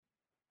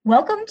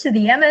Welcome to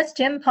the MS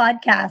Gym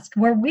podcast,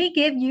 where we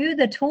give you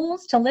the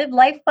tools to live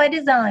life by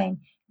design,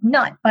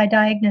 not by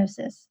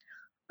diagnosis.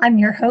 I'm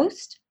your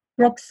host,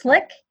 Brooke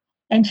Slick,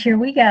 and here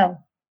we go.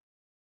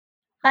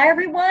 Hi,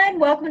 everyone.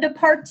 Welcome to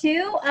part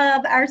 2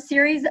 of our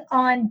series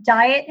on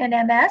diet and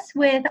MS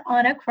with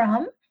Anna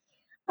Crum.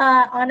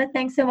 Anna,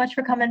 thanks so much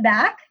for coming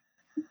back.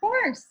 Of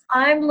course.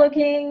 I'm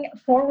looking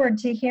forward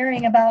to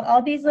hearing about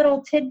all these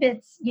little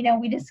tidbits.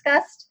 We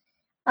discussed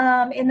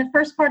in the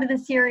first part of the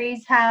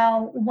series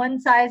how one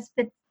size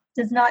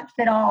does not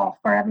fit all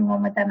for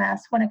everyone with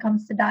MS when it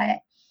comes to diet.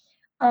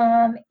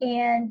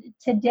 And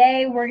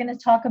today we're going to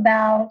talk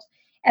about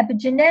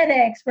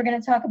epigenetics. We're going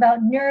to talk about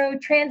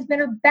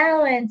neurotransmitter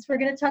balance. We're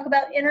going to talk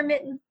about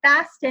intermittent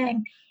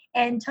fasting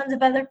and tons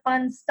of other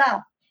fun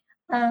stuff.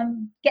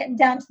 Getting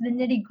down to the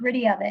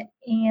nitty-gritty of it.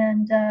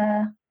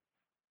 And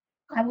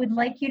I would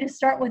like you to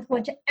start with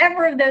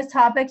whichever of those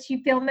topics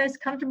you feel most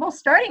comfortable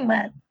starting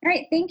with. All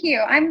right, thank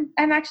you. I'm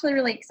actually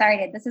really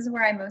excited. This is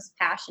where I'm most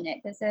passionate.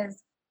 This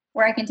is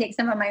where I can take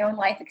some of my own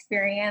life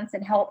experience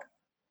and help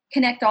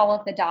connect all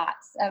of the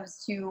dots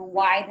as to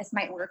why this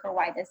might work or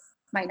why this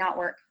might not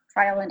work.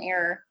 Trial and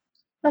error.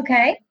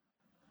 Okay.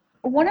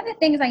 One of the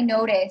things I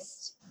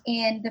noticed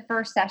in the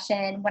first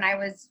session when I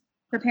was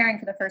preparing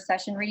for the first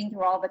session, reading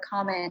through all the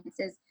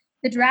comments, is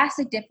the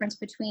drastic difference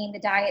between the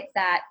diets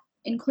that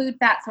include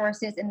fat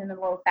sources and then the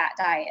low fat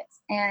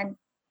diets. And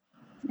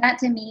that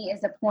to me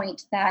is a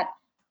point that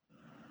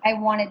I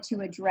wanted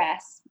to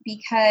address,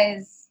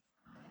 because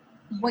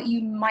what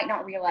you might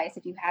not realize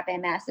if you have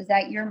MS is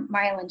that your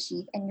myelin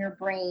sheath and your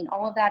brain,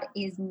 all of that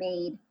is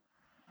made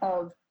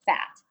of fat.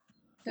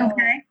 So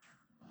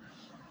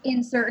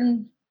in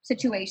certain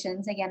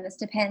situations, again, this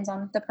depends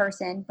on the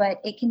person, but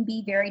it can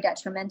be very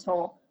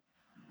detrimental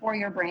for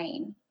your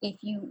brain if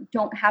you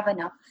don't have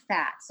enough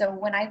fat. So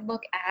when I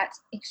look at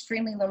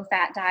extremely low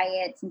fat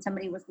diets and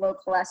somebody with low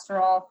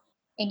cholesterol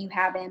and you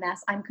have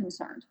MS, I'm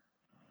concerned.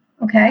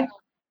 Okay.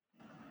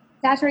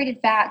 Saturated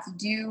fats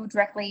do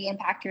directly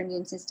impact your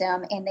immune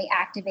system, and they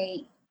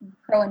activate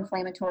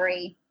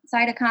pro-inflammatory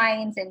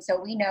cytokines. And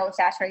so we know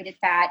saturated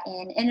fat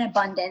in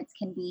abundance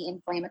can be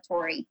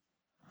inflammatory.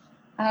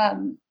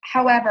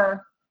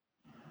 However,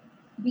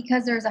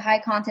 because there's a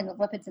high content of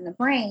lipids in the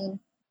brain,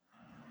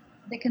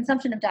 the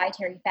consumption of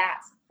dietary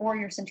fats for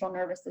your central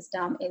nervous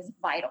system is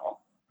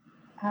vital.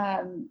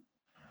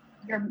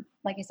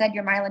 Like I said,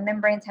 your myelin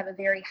membranes have a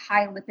very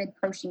high lipid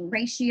protein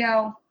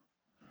ratio,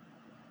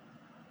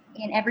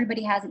 and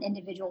everybody has an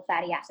individual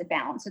fatty acid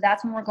balance. So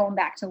that's when we're going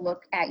back to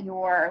look at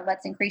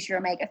let's increase your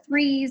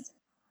omega-3s.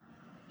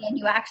 And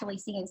you actually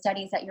see in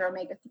studies that your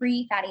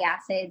omega-3 fatty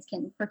acids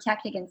can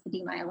protect against the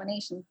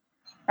demyelination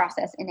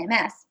process in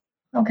MS.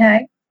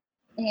 Okay.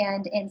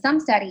 And in some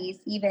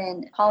studies,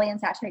 even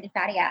polyunsaturated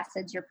fatty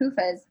acids, your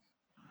PUFAs,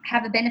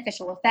 have a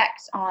beneficial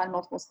effect on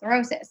multiple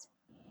sclerosis.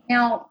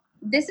 Now,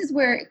 this is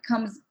where it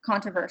becomes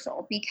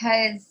controversial,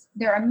 because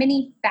there are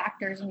many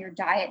factors in your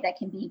diet that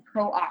can be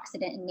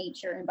pro-oxidant in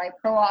nature. And by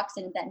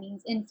pro-oxidant, that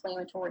means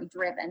inflammatory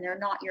driven. They're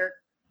not your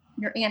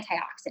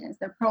antioxidants,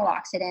 they're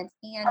pro-oxidants.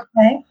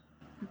 And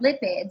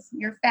lipids,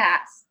 your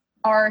fats,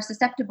 are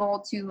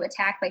susceptible to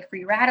attack by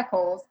free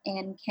radicals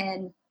and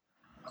can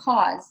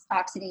cause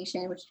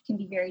oxidation, which can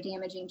be very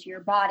damaging to your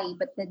body.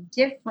 But the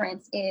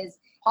difference is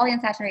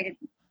polyunsaturated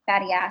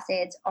fatty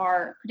acids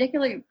are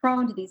particularly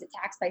prone to these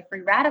attacks by free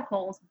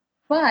radicals,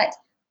 but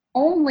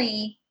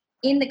only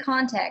in the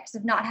context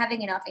of not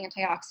having enough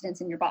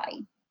antioxidants in your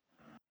body.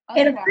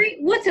 And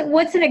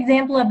what's an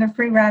example of a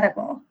free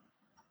radical?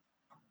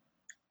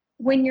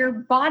 When your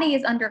body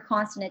is under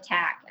constant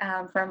attack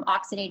from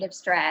oxidative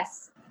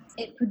stress,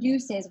 it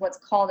produces what's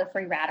called a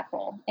free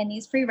radical. And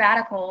these free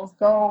radicals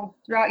go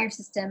throughout your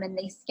system and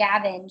they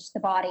scavenge the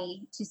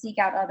body to seek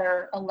out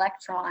other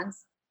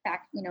electrons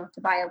back,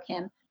 to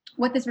biochem.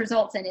 What this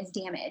results in is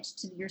damage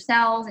to your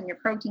cells and your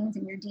proteins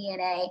and your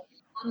DNA,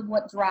 of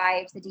what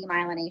drives the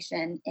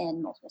demyelination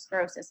in multiple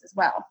sclerosis as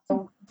well. So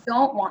we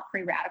don't want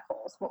free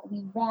radicals. What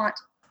we want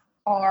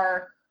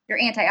are your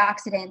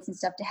antioxidants and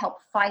stuff to help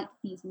fight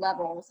these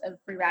levels of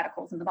free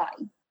radicals in the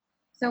body.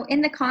 So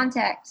in the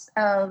context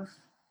of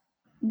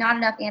not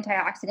enough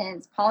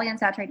antioxidants,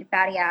 polyunsaturated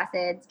fatty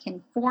acids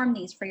can form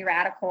these free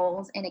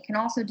radicals, and it can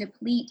also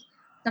deplete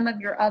some of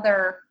your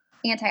other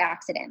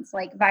antioxidants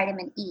like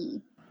vitamin E.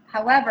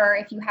 However,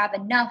 if you have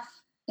enough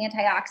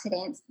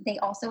antioxidants, they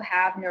also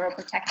have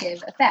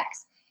neuroprotective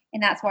effects.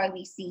 And that's why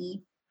we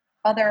see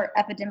other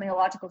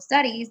epidemiological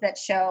studies that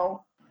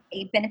show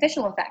a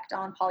beneficial effect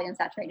on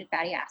polyunsaturated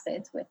fatty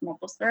acids with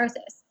multiple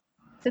sclerosis.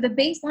 So the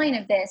baseline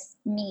of this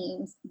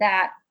means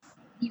that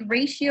the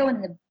ratio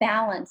and the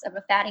balance of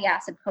a fatty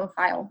acid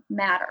profile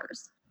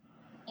matters.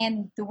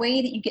 And the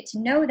way that you get to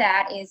know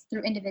that is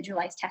through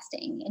individualized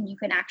testing. And you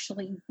can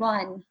actually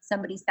run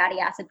somebody's fatty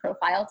acid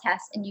profile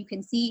test, and you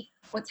can see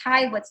what's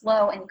high, what's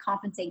low, and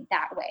compensate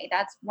that way.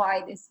 That's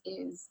why this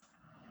is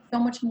so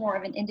much more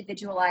of an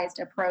individualized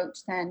approach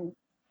than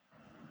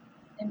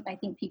I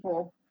think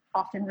people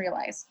often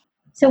realize.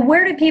 So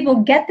where do people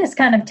get this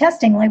kind of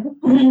testing? Like,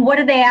 what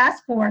do they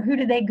ask for? Who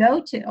do they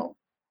go to?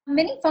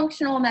 Many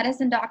functional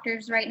medicine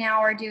doctors right now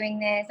are doing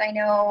this. I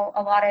know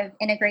a lot of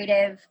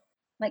integrative,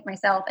 like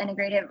myself,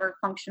 integrative or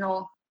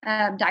functional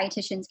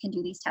dietitians can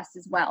do these tests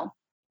as well.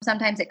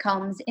 Sometimes it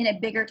comes in a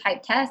bigger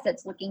type test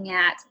that's looking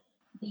at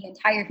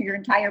your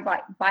entire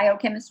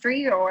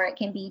biochemistry, or it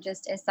can be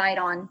just a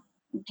side-on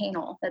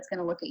panel that's going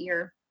to look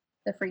at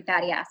the free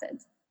fatty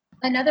acids.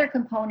 Another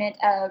component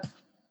of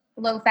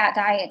low-fat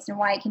diets and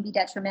why it can be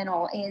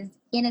detrimental is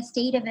in a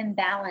state of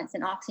imbalance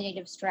and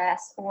oxidative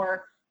stress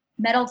or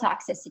metal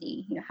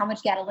toxicity. How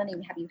much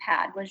gadolinium have you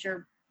had? Was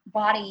your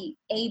body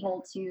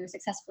able to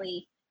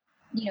successfully,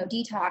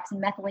 detox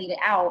and methylate it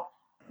out?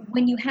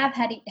 When you have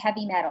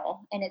heavy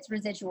metal and it's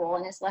residual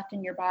and it's left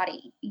in your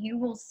body, you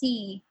will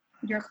see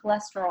your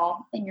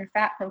cholesterol and your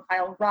fat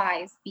profile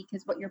rise,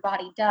 because what your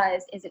body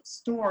does is it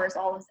stores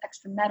all this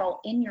extra metal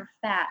in your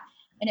fat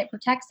and it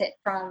protects it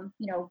from,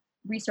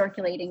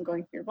 recirculating,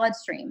 going through your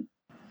bloodstream.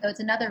 So it's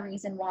another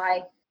reason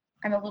why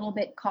I'm a little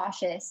bit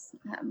cautious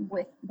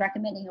with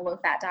recommending a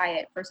low-fat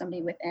diet for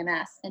somebody with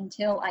MS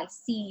until I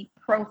see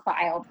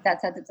profile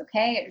that says it's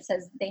okay, or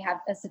says they have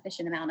a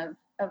sufficient amount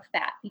of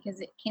fat, because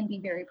it can be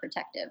very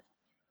protective.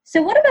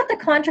 So what about the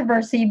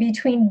controversy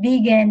between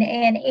vegan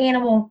and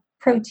animal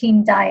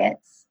protein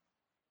diets?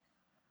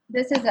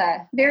 This is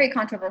a very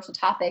controversial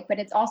topic, but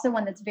it's also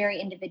one that's very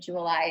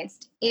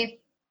individualized. If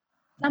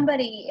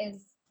somebody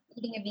is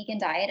eating a vegan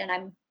diet,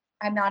 and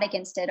I'm not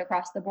against it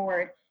across the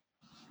board,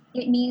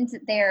 it means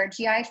that their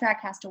GI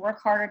tract has to work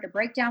harder to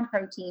break down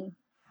protein,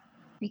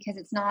 because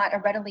it's not a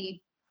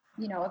readily,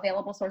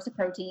 available source of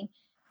protein.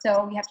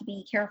 So you have to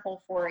be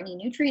careful for any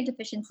nutrient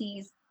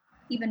deficiencies.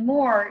 Even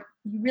more,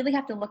 you really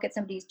have to look at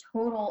somebody's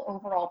total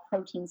overall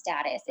protein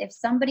status. If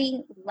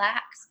somebody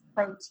lacks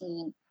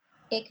protein,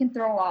 it can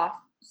throw off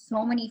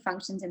so many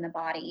functions in the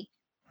body.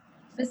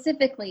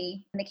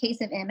 Specifically, in the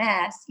case of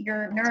MS,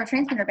 your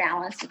neurotransmitter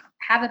balance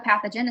have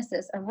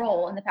a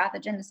role in the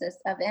pathogenesis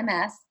of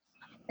MS,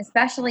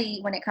 especially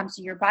when it comes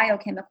to your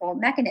biochemical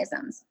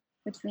mechanisms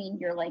between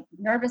your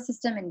nervous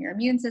system and your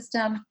immune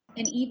system,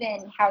 and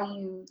even how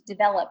you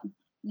develop,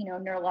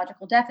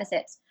 neurological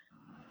deficits.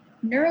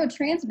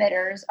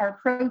 Neurotransmitters are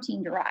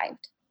protein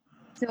derived.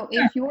 So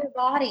if your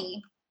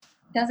body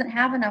doesn't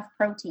have enough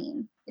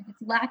protein, if it's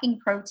lacking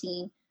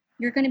protein,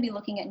 you're going to be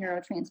looking at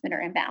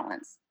neurotransmitter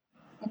imbalance.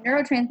 And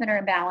neurotransmitter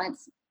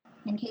imbalance,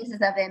 in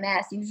cases of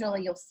MS,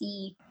 usually you'll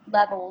see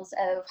levels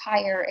of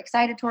higher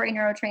excitatory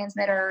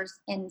neurotransmitters,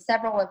 and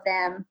several of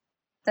them,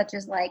 such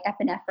as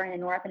epinephrine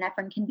and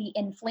norepinephrine, can be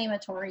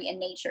inflammatory in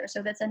nature.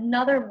 So that's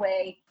another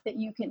way that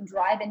you can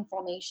drive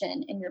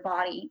inflammation in your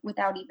body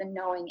without even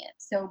knowing it.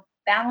 So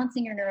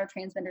balancing your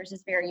neurotransmitters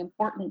is very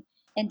important.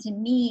 And to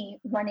me,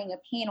 running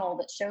a panel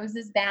that shows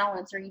this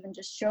balance, or even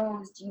just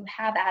shows do you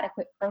have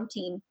adequate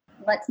protein,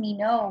 lets me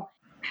know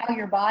how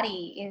your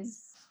body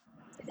is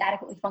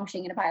adequately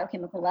functioning at a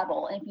biochemical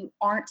level. And if you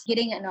aren't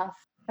getting enough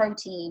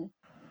protein,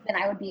 then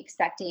I would be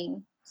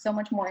expecting so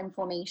much more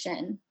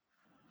inflammation.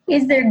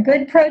 Is there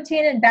good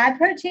protein and bad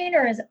protein,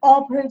 or is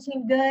all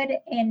protein good?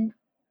 And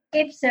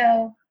if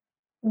so,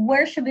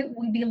 where should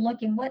we be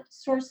looking? What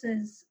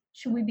sources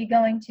should we be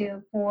going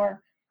to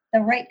for the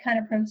right kind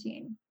of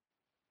protein?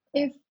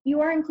 If you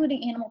are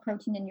including animal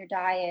protein in your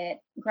diet,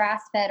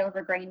 grass-fed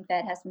over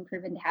grain-fed has been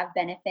proven to have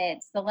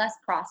benefits. The less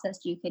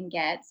processed you can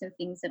get, so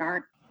things that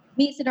aren't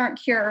meats that aren't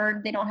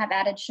cured, they don't have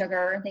added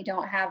sugar, they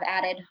don't have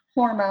added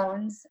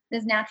hormones,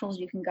 as natural as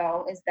you can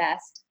go is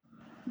best.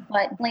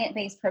 But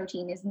plant-based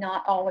protein is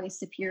not always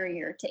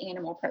superior to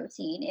animal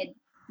protein. It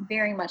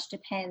very much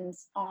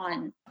depends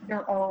on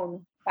your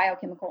own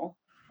biochemical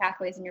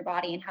pathways in your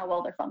body and how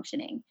well they're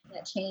functioning.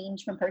 That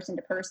change from person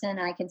to person,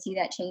 and I can see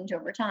that change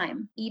over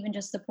time, even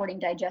just supporting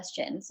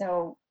digestion.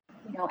 So,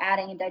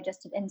 adding in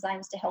digestive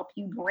enzymes to help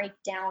you break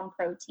down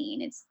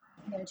protein. It's,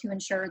 to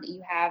ensure that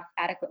you have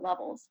adequate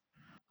levels.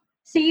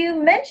 So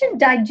you mentioned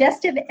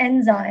digestive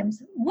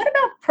enzymes. What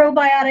about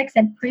probiotics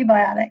and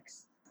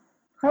prebiotics?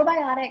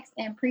 Probiotics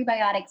and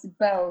prebiotics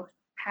both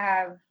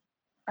are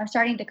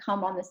starting to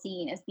come on the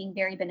scene as being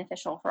very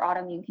beneficial for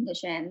autoimmune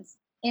conditions,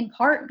 in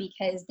part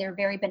because they're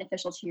very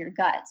beneficial to your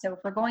gut. So if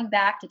we're going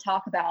back to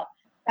talk about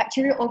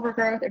bacterial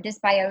overgrowth or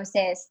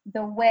dysbiosis,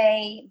 the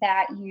way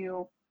that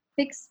you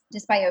fix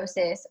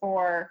dysbiosis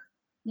or,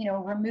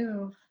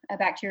 remove a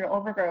bacterial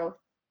overgrowth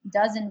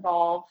does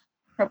involve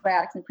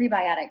probiotics and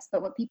prebiotics.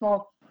 But what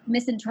people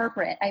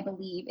misinterpret, I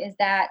believe, is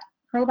that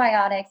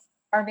probiotics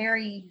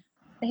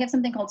they have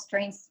something called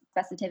strain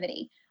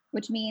specificity,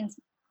 which means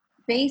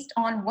based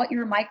on what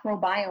your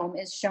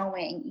microbiome is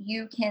showing,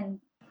 you can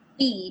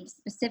feed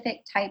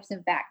specific types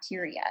of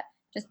bacteria.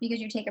 Just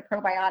because you take a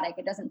probiotic,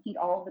 it doesn't feed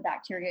all of the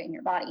bacteria in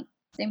your body.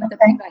 Same with the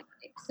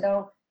prebiotics.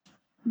 So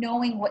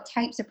knowing what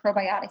types of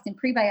probiotics and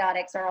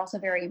prebiotics are also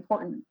very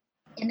important.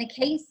 In the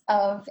case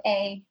of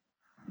a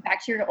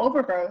bacterial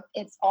overgrowth,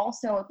 it's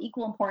also of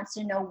equal importance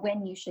to know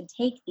when you should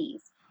take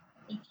these.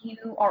 If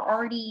you are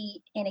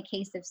already in a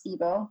case of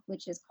SIBO,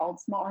 which is called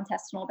small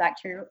intestinal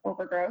bacterial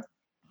overgrowth,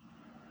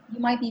 you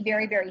might be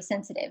very, very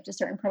sensitive to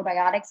certain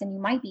probiotics, and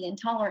you might be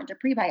intolerant to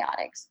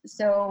prebiotics.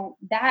 So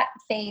that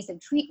phase of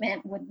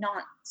treatment would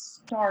not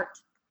start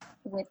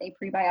with a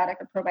prebiotic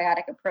or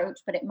probiotic approach,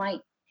 but it might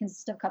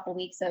consist of a couple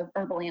weeks of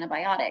herbal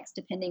antibiotics,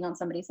 depending on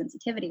somebody's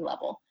sensitivity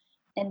level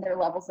and their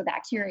levels of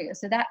bacteria.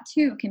 So that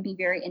too can be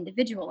very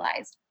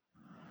individualized.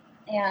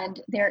 And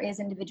there is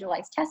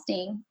individualized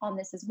testing on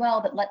this as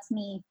well that lets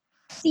me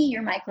see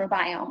your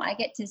microbiome. I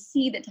get to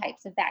see the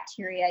types of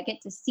bacteria. I get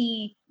to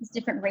see this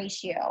different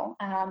ratio.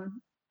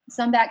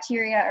 Some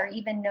bacteria are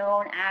even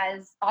known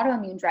as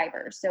autoimmune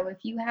drivers. So if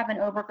you have an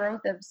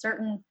overgrowth of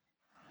certain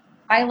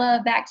phyla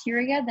of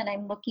bacteria, then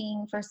I'm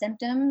looking for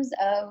symptoms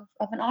of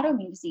an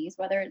autoimmune disease,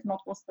 whether it's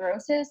multiple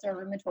sclerosis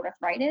or rheumatoid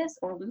arthritis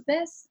or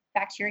lupus.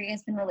 Bacteria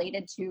has been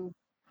related to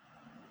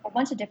a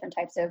bunch of different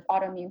types of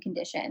autoimmune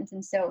conditions.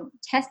 And so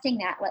testing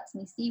that lets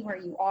me see where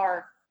you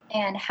are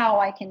and how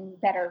I can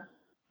better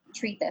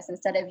treat this,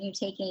 instead of you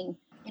taking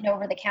an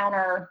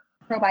over-the-counter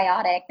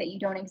probiotic that you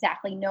don't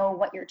exactly know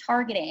what you're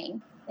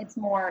targeting. It's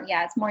more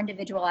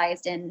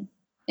individualized and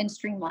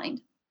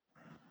streamlined.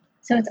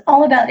 So it's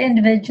all about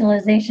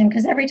individualization,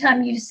 because every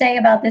time you say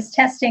about this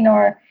testing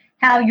or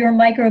how your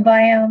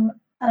microbiome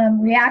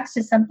reacts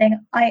to something,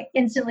 I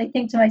instantly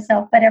think to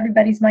myself, but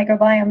everybody's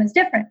microbiome is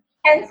different.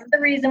 Hence the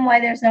reason why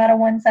there's not a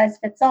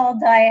one-size-fits-all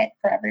diet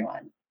for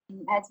everyone.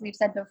 As we've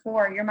said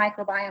before, your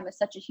microbiome is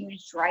such a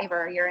huge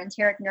driver. Your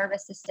enteric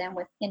nervous system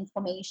with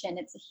inflammation,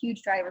 it's a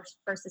huge driver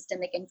for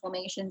systemic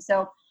inflammation.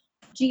 So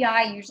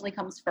GI usually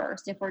comes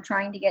first if we're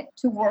trying to get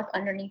to work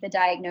underneath the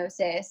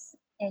diagnosis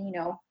and,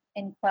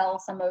 and quell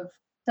some of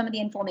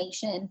the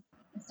inflammation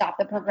and stop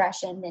the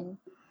progression, then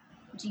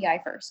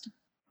GI first.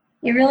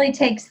 It really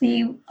takes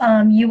the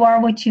you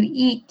are what you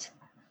eat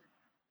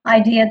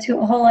idea to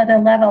a whole other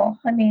level.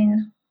 I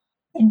mean,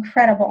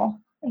 incredible.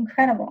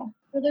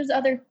 Well, there's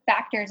other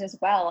factors as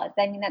well.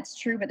 I mean, that's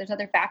true, but there's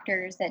other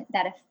factors that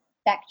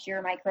affect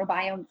your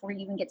microbiome before you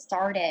even get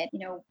started.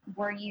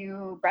 Were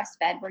you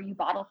breastfed? Were you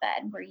bottle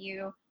fed? Were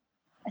you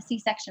a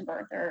C-section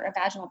birth or a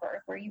vaginal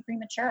birth? Were you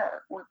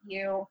premature? Were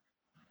you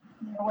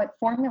what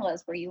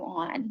formulas were you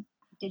on?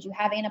 Did you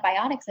have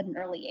antibiotics at an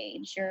early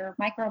age? Your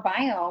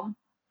microbiome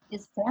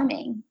is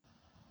forming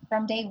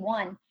from day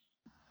one.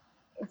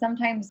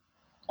 Sometimes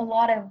a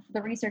lot of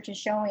the research is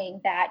showing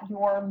that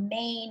your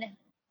main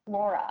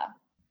flora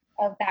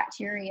of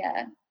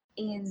bacteria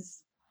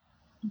is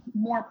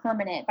more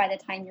permanent by the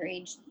time you're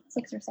age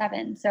 6 or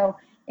 7. So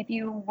if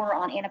you were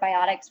on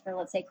antibiotics for,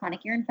 let's say,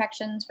 chronic ear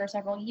infections for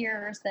several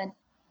years, then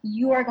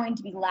you are going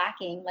to be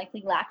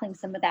likely lacking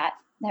some of that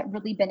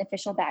really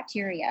beneficial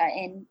bacteria.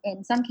 And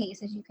in some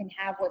cases, you can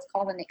have what's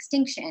called an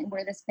extinction,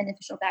 where this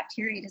beneficial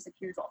bacteria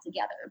disappears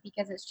altogether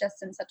because it's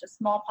just in such a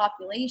small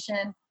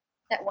population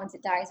that once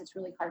it dies, it's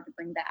really hard to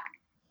bring back.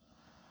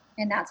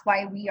 And that's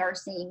why we are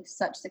seeing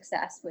such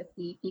success with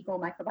the fecal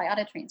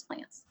microbiota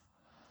transplants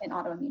in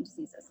autoimmune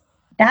diseases.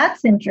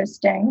 That's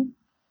interesting.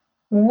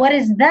 What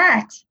is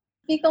that?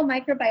 Fecal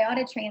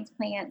microbiota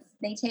transplants,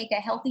 they take a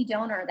healthy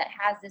donor that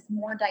has this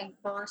more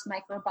diverse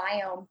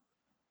microbiome.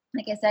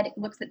 Like I said, it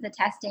looks at the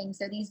testing.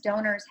 So these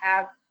donors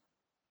have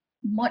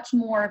much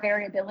more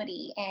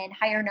variability and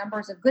higher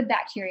numbers of good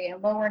bacteria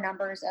and lower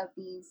numbers of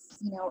these,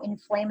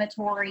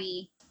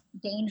 inflammatory,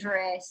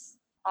 dangerous,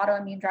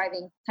 autoimmune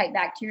driving type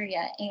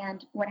bacteria.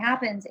 And what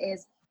happens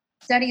is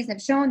studies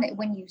have shown that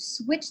when you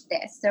switch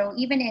this, so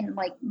even in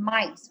like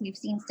mice, we've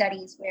seen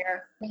studies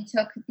where they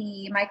took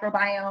the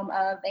microbiome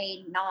of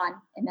a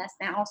non-MS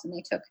mouse and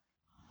they took,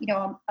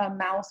 a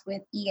mouse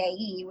with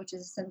EAE, which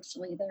is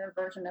essentially their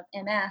version of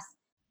MS,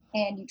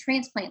 and you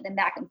transplant them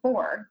back and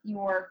forth.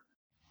 Your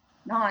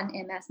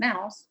non-MS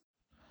mouse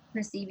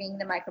receiving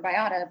the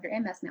microbiota of your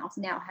MS mouse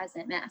now has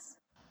MS.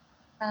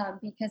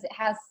 Because it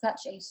has such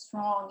a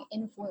strong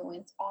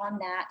influence on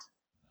that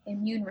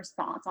immune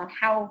response, on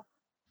how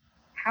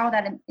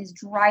that is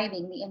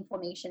driving the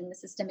inflammation, the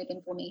systemic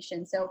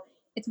inflammation. So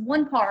it's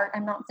one part.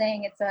 I'm not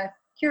saying it's a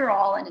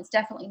cure-all, and it's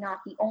definitely not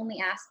the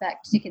only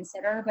aspect to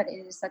consider, but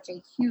it is such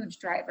a huge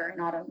driver in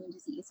autoimmune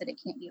disease that it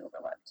can't be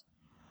overlooked.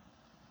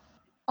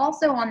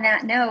 Also on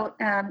that note,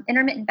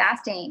 intermittent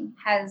fasting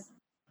has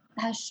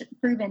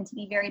proven to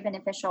be very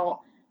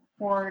beneficial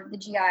for the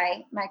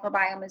GI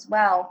microbiome as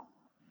well.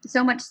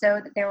 So much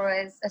so that there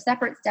was a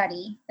separate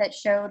study that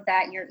showed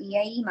that your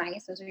EAE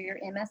mice, those are your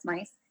MS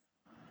mice,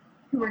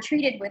 who were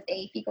treated with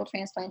a fecal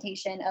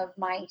transplantation of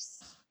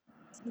mice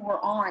who were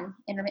on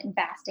intermittent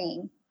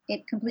fasting,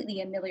 it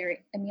completely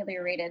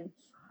ameliorated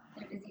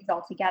their disease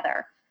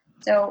altogether.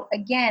 So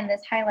again,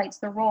 this highlights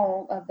the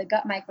role of the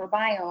gut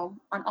microbiome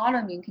on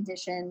autoimmune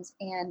conditions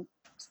and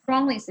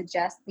strongly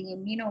suggests the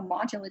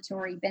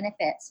immunomodulatory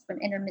benefits from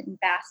intermittent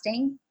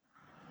fasting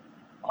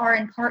are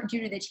in part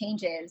due to the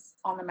changes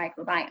on the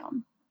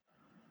microbiome.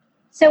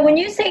 So when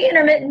you say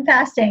intermittent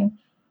fasting,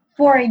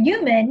 for a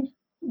human,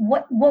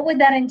 what would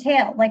that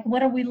entail? Like,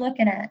 what are we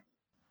looking at?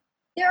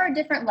 There are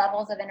different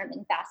levels of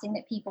intermittent fasting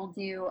that people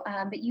do,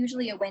 but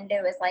usually a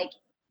window is like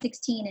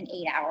 16 and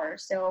 8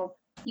 hours. So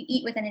you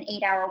eat within an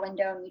 8-hour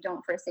window and you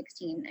don't for a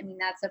 16. I mean,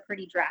 that's a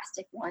pretty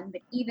drastic one,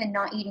 but even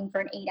not eating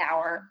for an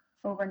 8-hour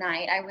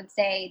overnight, I would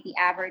say the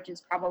average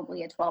is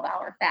probably a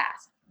 12-hour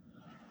fast.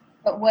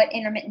 But what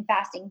intermittent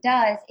fasting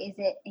does is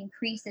it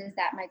increases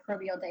that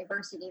microbial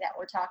diversity that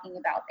we're talking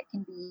about that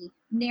can be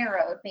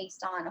narrowed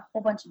based on a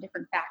whole bunch of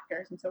different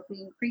factors. And so if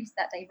we increase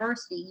that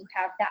diversity, you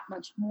have that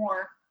much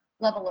more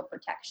level of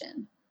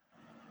protection.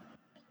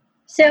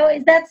 So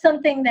is that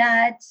something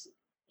that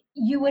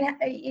you would,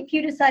 if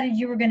you decided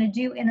you were going to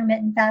do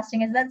intermittent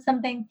fasting, is that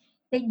something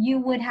that you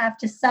would have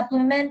to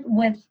supplement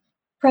with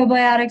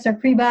probiotics or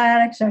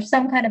prebiotics or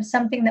some kind of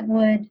something that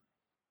would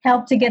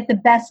help to get the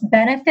best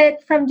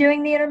benefit from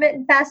doing the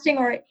intermittent fasting,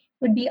 or it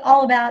would be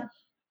all about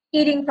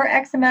eating for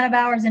X amount of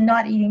hours and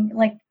not eating?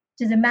 Like,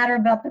 does it matter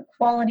about the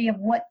quality of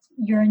what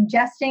you're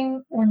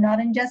ingesting or not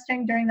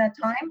ingesting during that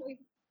time?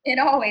 It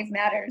always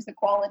matters, the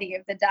quality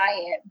of the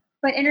diet.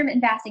 But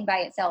intermittent fasting by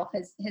itself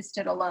has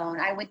stood alone.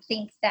 I would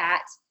think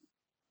that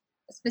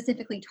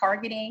specifically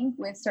targeting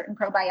with certain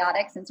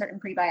probiotics and certain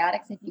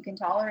prebiotics, if you can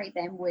tolerate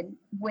them,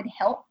 would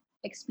help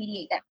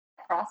expedite that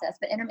process.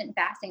 But intermittent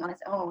fasting on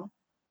its own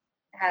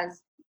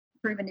has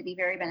proven to be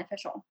very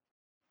beneficial.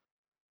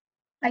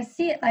 I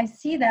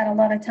see that a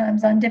lot of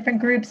times on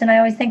different groups, and I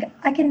always think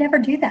I can never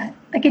do that.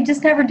 I could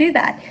just never do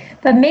that.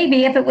 But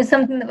maybe if it was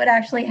something that would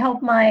actually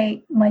help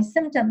my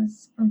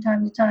symptoms from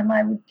time to time,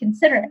 I would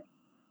consider it.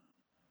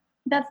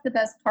 That's the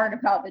best part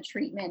about the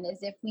treatment, is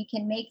if we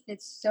can make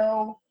this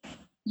so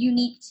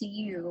unique to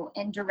you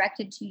and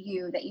directed to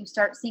you that you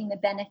start seeing the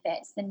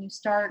benefits, then you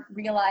start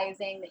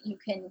realizing that you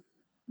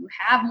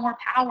have more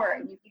power,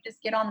 and you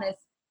just get on this,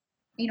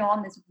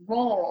 on this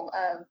roll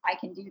of I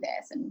can do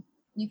this, and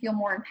you feel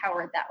more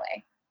empowered that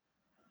way.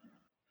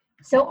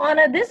 So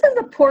Anna, this is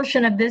a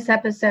portion of this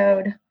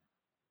episode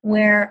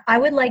where I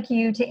would like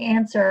you to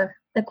answer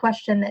the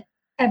question that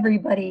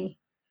everybody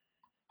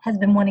has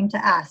been wanting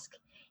to ask.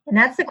 And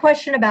that's the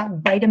question about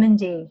vitamin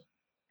D.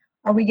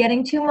 Are we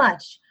getting too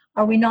much?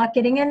 Are we not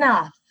getting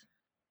enough?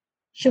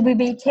 Should we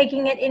be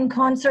taking it in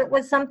concert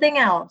with something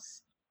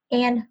else?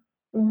 And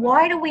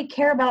why do we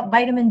care about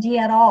vitamin D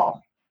at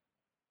all?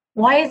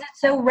 Why is it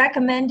so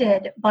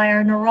recommended by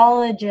our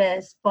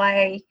neurologists?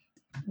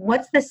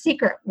 What's the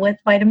secret with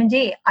vitamin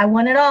D? I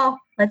want it all.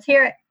 Let's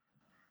hear it.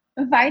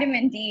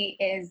 Vitamin D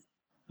is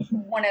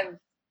one of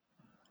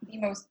the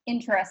most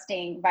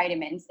interesting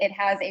vitamins. It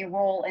has a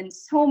role in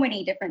so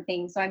many different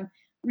things. So I'm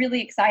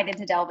really excited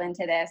to delve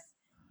into this.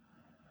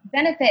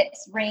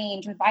 Benefits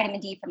range with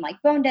vitamin D from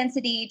like bone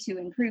density to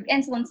improved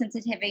insulin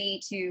sensitivity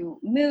to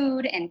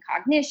mood and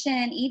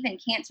cognition, even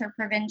cancer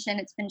prevention,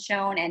 it's been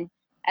shown. And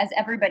as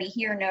everybody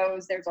here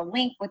knows, there's a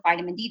link with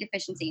vitamin D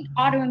deficiency and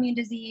autoimmune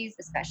disease,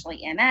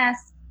 especially MS.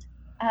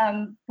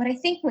 But I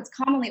think what's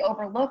commonly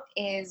overlooked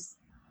is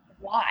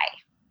why.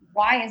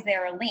 Why is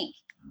there a link?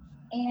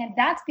 And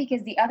that's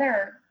because the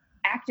other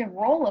active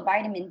role of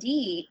vitamin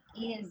D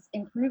is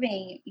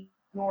improving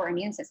your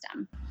immune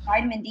system.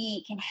 Vitamin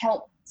D can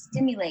help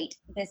stimulate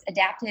this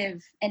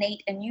adaptive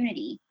innate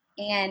immunity.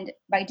 And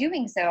by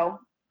doing so,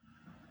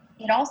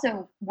 it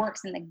also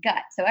works in the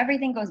gut. So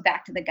everything goes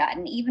back to the gut,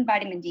 and even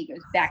vitamin D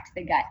goes back to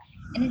the gut.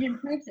 And it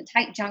improves the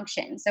tight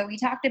junction. So we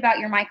talked about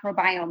your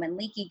microbiome and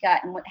leaky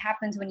gut and what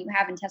happens when you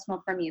have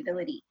intestinal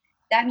permeability.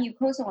 That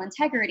mucosal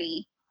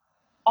integrity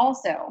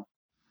also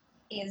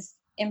is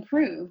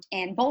improved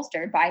and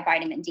bolstered by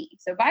vitamin D.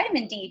 So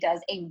vitamin D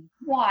does a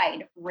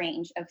wide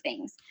range of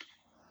things.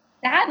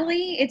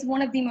 Sadly, it's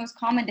one of the most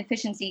common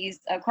deficiencies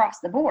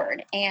across the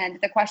board. And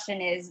the question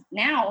is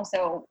now,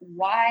 so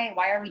why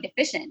are we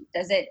deficient?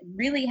 Does it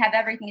really have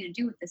everything to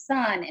do with the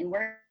sun and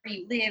where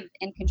you live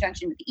in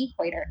conjunction with the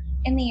equator?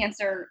 And the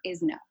answer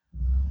is no.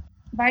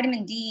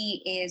 Vitamin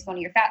D is one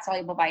of your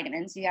fat-soluble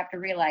vitamins. So you have to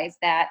realize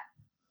that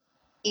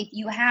if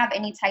you have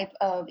any type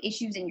of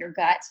issues in your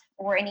gut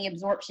or any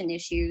absorption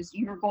issues,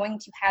 you're going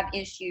to have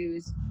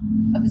issues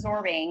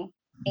absorbing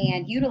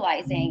and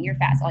utilizing your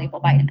fat-soluble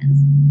vitamins.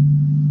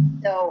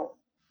 So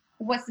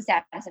what's the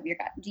status of your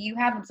gut? Do you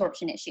have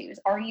absorption issues?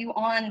 Are you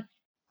on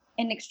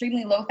an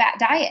extremely low-fat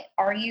diet?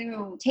 Are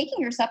you taking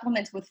your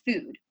supplements with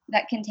food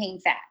that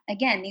contain fat?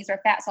 Again, these are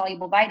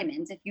fat-soluble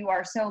vitamins. If you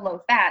are so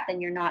low-fat, then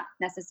you're not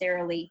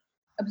necessarily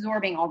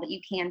absorbing all that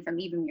you can from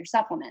even your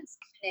supplements.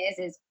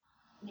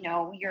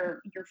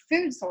 Your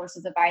food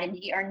sources of vitamin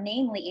D are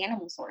namely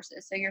animal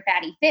sources. So your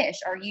fatty fish,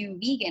 are you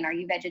vegan? Are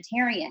you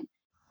vegetarian?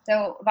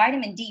 So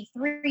vitamin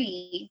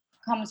D3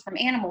 comes from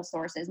animal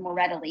sources more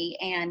readily,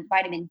 and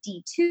vitamin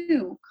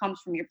D2 comes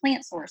from your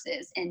plant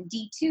sources, and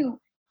D2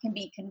 can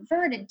be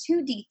converted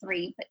to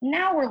D3, but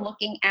now we're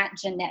looking at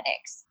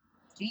genetics.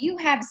 Do you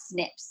have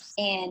SNPs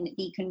in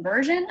the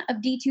conversion of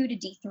D2 to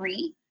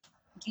D3?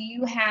 Do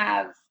you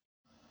have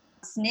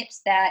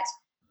SNPs that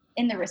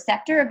in the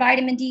receptor of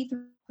vitamin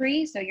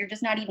D3, so you're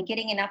just not even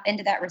getting enough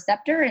into that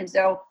receptor, and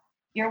so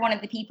you're one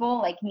of the people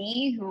like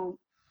me who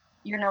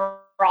your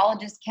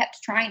neurologist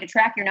kept trying to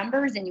track your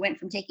numbers, and you went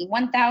from taking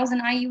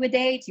 1,000 IU a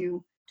day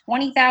to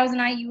 20,000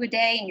 IU a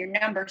day, and your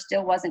number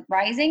still wasn't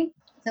rising.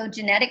 So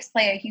genetics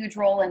play a huge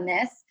role in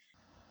this.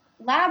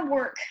 Lab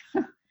work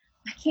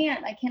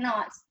I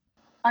cannot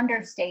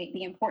understate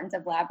the importance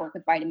of lab work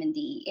with vitamin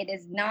D. It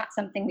is not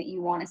something that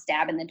you want to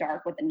stab in the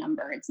dark with a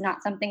number. It's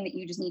not something that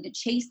you just need to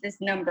chase this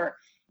number,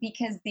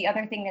 because the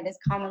other thing that is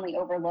commonly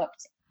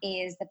overlooked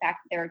is the fact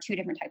that there are two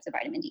different types of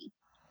vitamin D.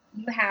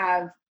 You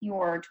have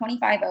your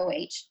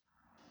 25-OH,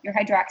 your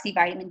hydroxy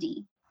vitamin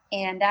D,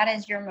 and that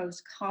is your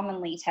most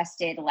commonly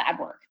tested lab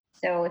work.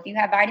 So if you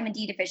have vitamin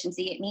D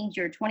deficiency, it means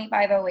your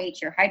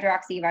 25-OH, your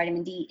hydroxy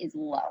vitamin D is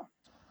low.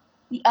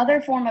 The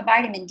other form of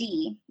vitamin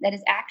D that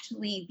is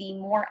actually the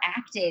more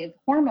active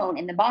hormone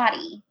in the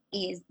body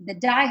is the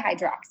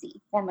dihydroxy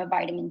form of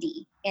vitamin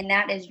D, and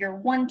that is your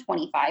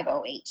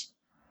 125-OH.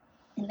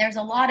 And there's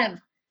a lot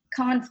of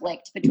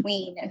conflict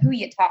between who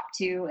you talk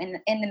to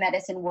in the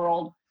medicine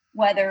world,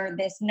 whether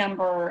this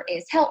number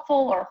is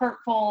helpful or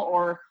hurtful,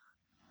 or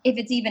if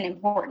it's even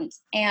important.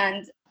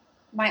 And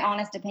my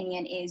honest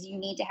opinion is you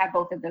need to have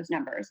both of those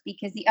numbers,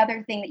 because the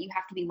other thing that you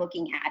have to be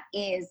looking at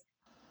is,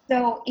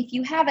 so if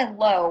you have a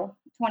low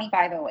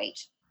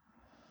 25-OH,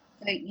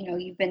 so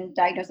you've been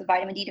diagnosed with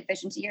vitamin D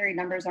deficiency or your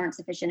numbers aren't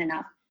sufficient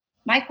enough.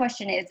 My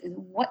question is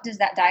what does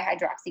that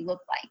dihydroxy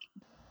look like?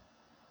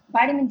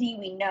 Vitamin D,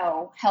 we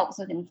know, helps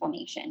with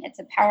inflammation. It's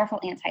a powerful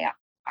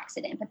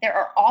antioxidant, but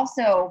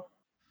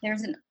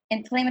there's an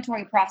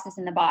inflammatory process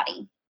in the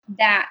body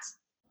that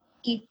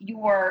if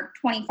your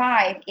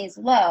 25 is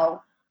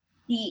low,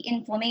 the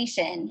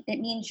inflammation, it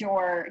means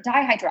your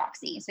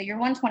dihydroxy, so your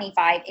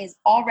 125 is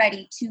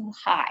already too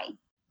high.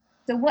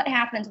 So what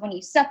happens when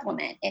you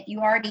supplement if you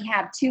already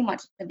have too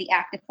much of the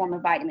active form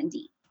of vitamin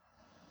D?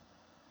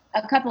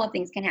 A couple of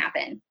things can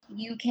happen.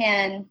 You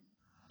can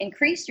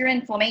increase your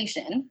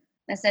inflammation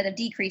instead of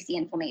decrease the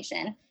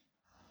inflammation.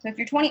 So if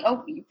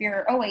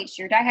your OH,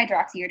 your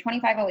dihydroxy, your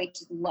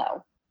 25-OH is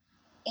low,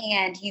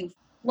 and you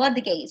flood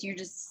the gaze, you're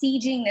just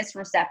sieging this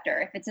receptor.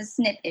 If it's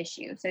a SNP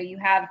issue, so you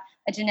have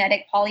a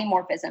genetic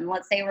polymorphism,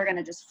 let's say we're going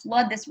to just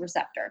flood this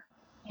receptor,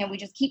 and we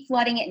just keep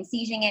flooding it and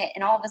sieging it,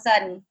 and all of a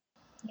sudden,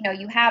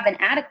 you have an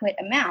adequate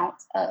amount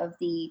of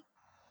the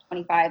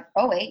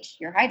 25-OH,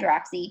 your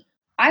hydroxy.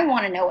 I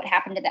want to know what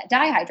happened to that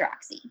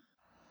dihydroxy.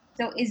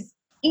 So is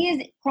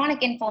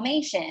chronic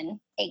inflammation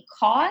a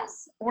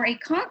cause or a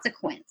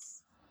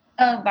consequence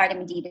of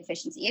vitamin D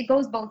deficiency? It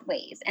goes both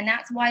ways. And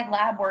that's why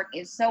lab work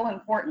is so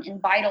important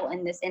and vital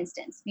in this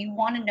instance. You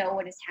want to know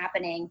what is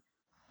happening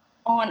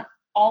on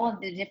all of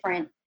the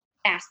different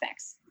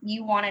aspects.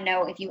 You want to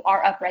know if you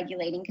are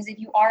upregulating, because if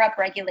you are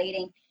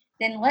upregulating,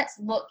 then let's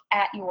look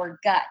at your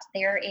gut.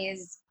 There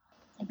is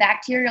a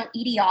bacterial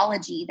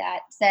etiology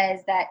that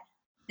says that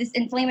this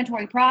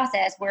inflammatory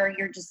process where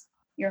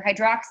your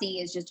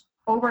hydroxy is just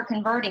over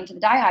converting to the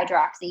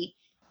dihydroxy,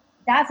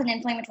 that's an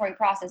inflammatory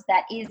process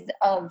that is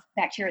of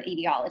bacterial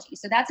etiology.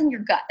 So that's in your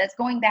gut. That's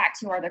going back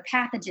to, are there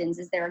pathogens?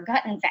 Is there a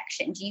gut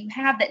infection? Do you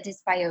have that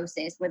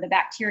dysbiosis where the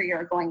bacteria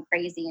are going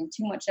crazy and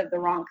too much of the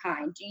wrong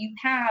kind? Do you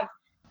have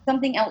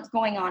something else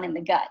going on in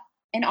the gut?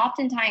 And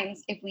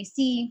oftentimes, if we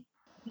see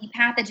the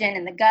pathogen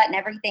in the gut and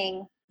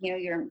everything,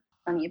 your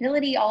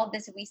permeability, all of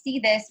this, if we see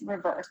this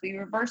reverse, we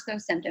reverse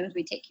those symptoms,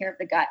 we take care of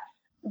the gut,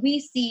 we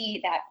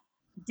see that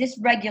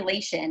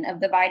dysregulation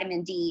of the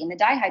vitamin D and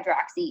the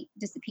dihydroxy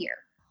disappear.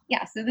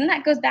 Yeah, so then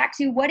that goes back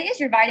to, what is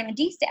your vitamin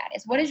D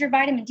status? What is your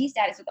vitamin D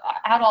status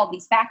without all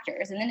these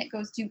factors? And then it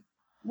goes to,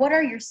 what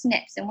are your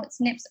SNPs and what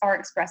SNPs are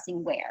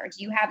expressing where?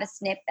 Do you have a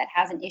SNP that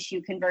has an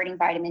issue converting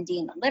vitamin D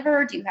in the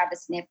liver? Do you have a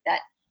SNP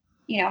that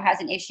has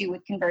an issue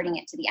with converting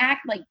it to the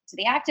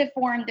active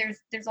form?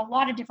 There's a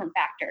lot of different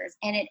factors,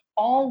 and it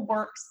all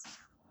works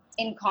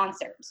in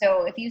concert.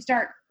 So if you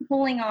start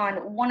pulling on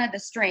one of the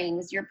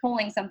strings, you're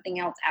pulling something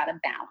else out of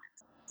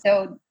balance.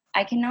 So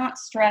I cannot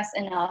stress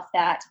enough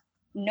that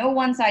no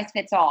one size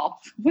fits all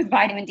with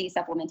vitamin D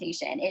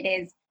supplementation.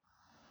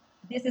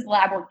 This is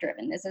lab work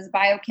driven. This is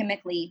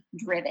biochemically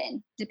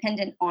driven,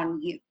 dependent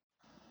on you.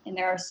 And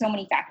there are so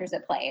many factors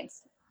at play.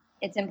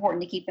 It's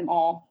important to keep them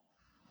all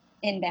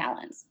in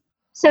balance.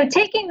 So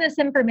taking this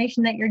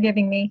information that you're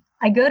giving me,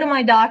 I go to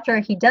my doctor,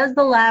 he does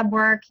the lab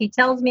work, he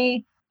tells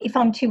me if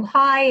I'm too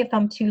high, if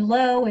I'm too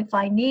low, if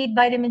I need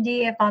vitamin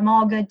D, if I'm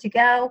all good to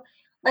go.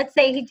 Let's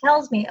say he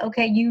tells me,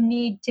 okay, you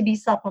need to be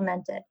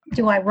supplemented.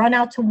 Do I run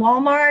out to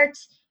Walmart?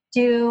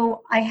 Do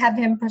I have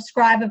him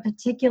prescribe a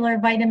particular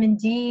vitamin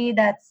D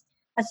that's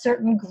a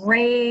certain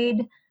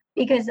grade?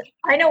 Because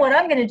I know what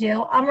I'm going to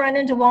do. I'm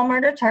running to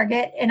Walmart or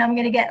Target, and I'm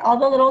going to get all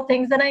the little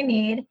things that I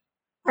need.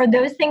 Are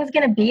those things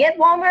going to be at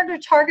Walmart or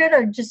Target,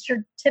 or just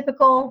your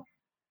typical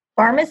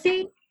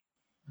pharmacy?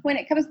 When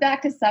it comes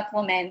back to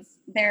supplements,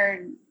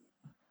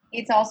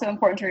 it's also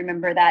important to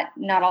remember that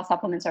not all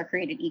supplements are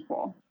created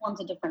equal.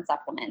 Forms of different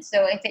supplements.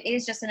 So if it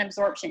is just an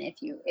absorption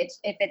issue, if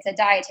it's a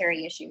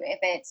dietary issue, if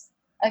it's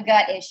a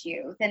gut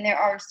issue, then there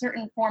are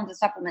certain forms of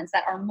supplements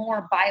that are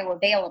more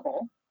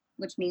bioavailable,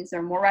 which means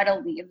they're more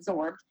readily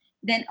absorbed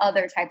than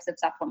other types of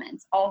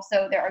supplements.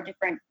 Also, there are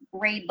different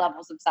grade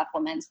levels of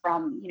supplements,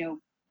 from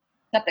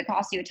stuff that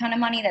costs you a ton of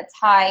money that's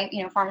high,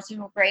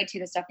 pharmaceutical grade, to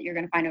the stuff that you're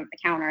going to find over the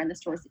counter in the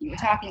stores that you were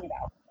talking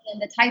about.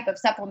 And the type of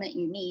supplement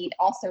you need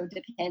also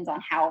depends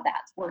on how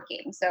that's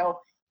working. So,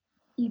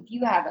 if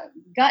you have a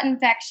gut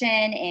infection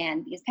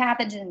and these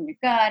pathogens in your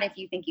gut, if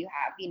you think you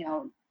have,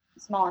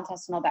 small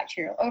intestinal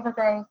bacterial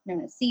overgrowth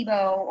known as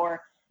SIBO,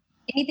 or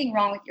anything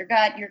wrong with your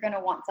gut, you're going to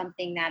want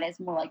something that is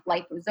more like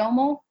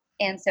liposomal.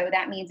 And so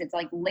that means it's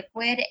like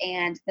liquid,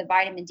 and the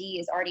vitamin D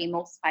is already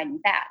emulsified in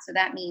fat. So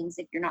that means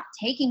if you're not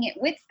taking it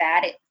with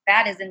fat,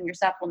 fat is in your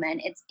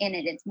supplement, it's in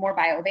it, it's more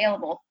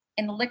bioavailable,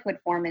 and the liquid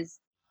form is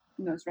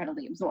most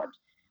readily absorbed.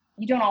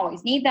 You don't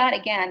always need that.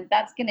 Again,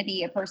 that's going to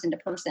be a person to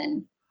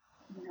person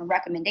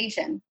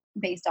recommendation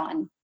based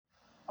on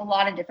a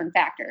lot of different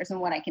factors and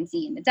what I can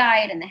see in the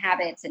diet and the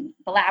habits and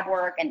the lab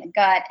work and the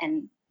gut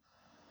and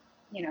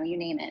you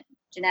name it,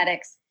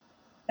 genetics.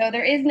 So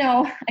there is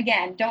no,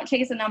 again, don't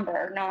chase a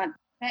number, not.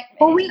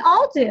 Well, we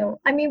all do.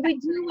 I mean, we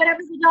do whatever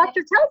the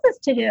doctor tells us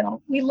to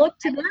do. We look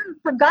to them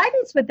for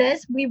guidance with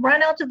this. We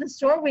run out to the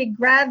store, we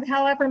grab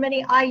however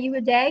many IU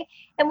a day,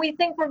 and we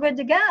think we're good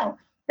to go.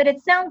 But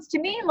it sounds to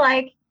me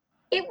like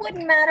it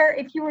wouldn't matter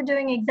if you were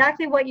doing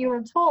exactly what you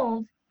were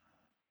told.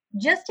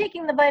 Just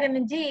taking the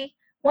vitamin D,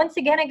 once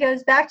again, it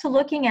goes back to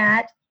looking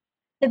at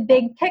the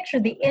big picture,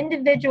 the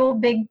individual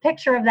big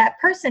picture of that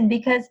person,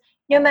 because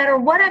no matter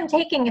what I'm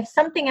taking, if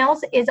something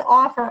else is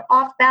off or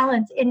off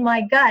balance in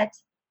my gut,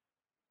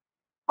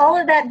 all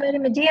of that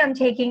vitamin D I'm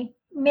taking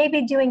may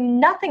be doing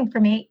nothing for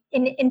me.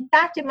 In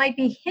fact, it might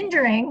be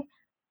hindering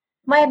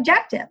my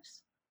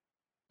objectives.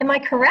 Am I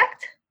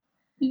correct?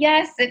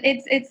 Yes,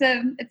 it's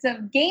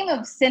a game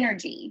of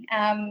synergy.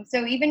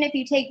 So even if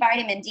you take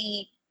vitamin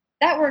D,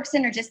 that works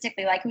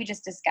synergistically, like we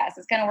just discussed.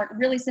 It's going to work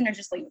really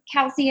synergistically with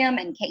calcium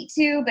and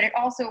K2, but it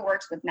also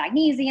works with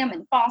magnesium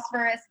and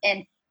phosphorus.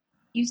 And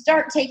you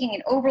start taking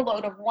an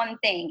overload of one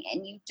thing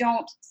and you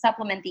don't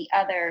supplement the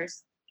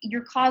others,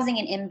 you're causing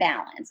an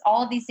imbalance.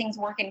 All of these things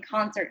work in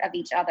concert of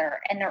each other,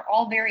 and they're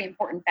all very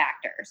important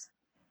factors.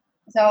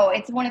 So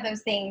it's one of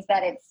those things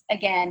that it's,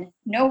 again,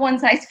 no one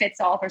size fits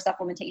all for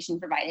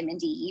supplementation for vitamin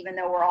D, even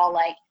though we're all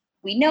like,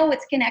 we know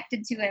it's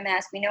connected to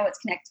MS, we know it's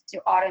connected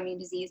to autoimmune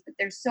disease, but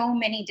there's so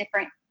many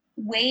different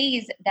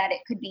ways that it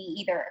could be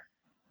either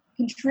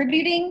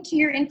contributing to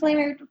your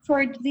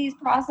inflammatory disease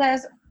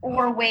process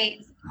or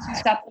ways to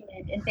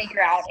supplement and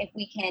figure out if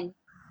we can,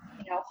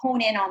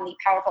 hone in on the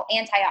powerful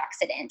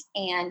antioxidant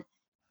and,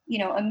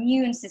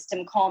 immune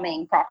system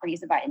calming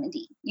properties of vitamin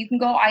D. You can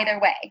go either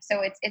way.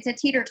 So it's a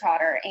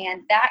teeter-totter,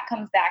 and that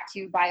comes back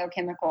to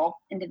biochemical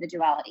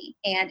individuality,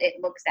 and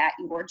it looks at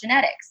your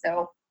genetics.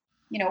 So,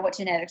 what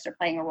genetics are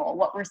playing a role,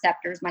 what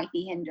receptors might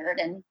be hindered,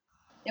 and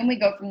then we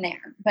go from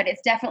there. But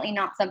it's definitely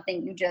not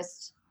something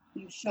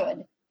you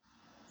should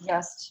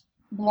just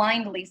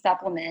blindly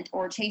supplement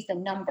or chase a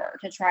number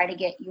to try to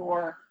get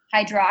your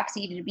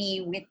hydroxy to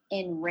be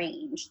within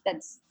range.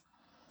 That's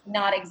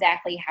not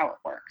exactly how it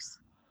works.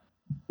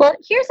 Well,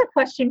 here's a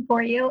question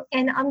for you,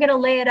 and I'm going to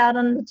lay it out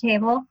on the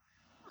table.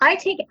 I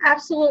take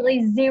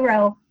absolutely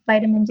zero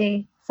vitamin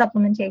D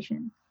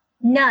supplementation,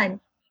 none.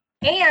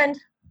 And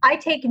I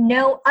take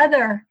no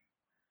other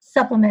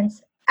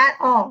supplements at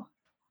all.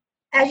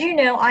 As you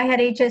know, I had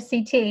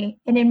HSCT,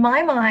 and in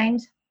my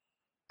mind,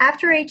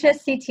 after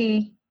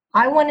HSCT,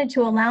 I wanted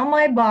to allow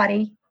my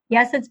body,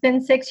 yes, it's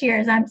been 6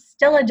 years, I'm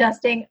still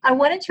adjusting. I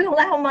wanted to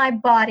allow my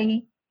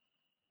body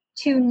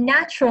to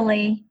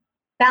naturally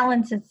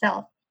balance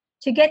itself,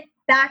 to get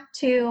back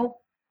to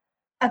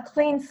a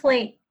clean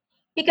slate.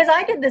 Because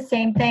I did the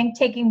same thing,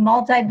 taking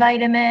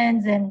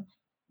multivitamins and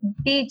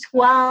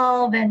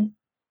B12 and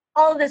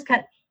all of this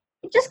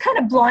just kind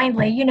of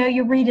blindly.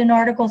 You read an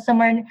article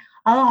somewhere and,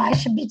 oh, I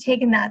should be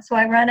taking that. So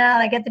I run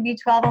out, I get the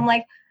B12. I'm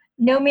like,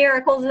 no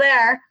miracles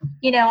there.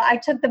 I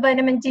took the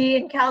vitamin D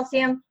and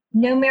calcium,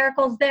 no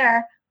miracles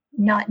there,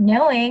 not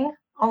knowing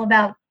all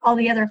about all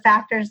the other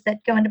factors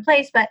that go into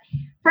place. But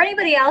for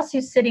anybody else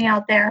who's sitting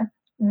out there,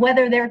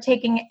 whether they're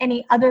taking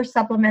any other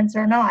supplements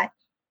or not,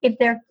 if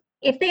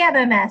they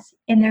have MS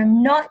and they're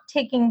not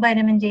taking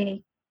vitamin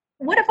D,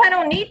 what if I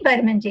don't need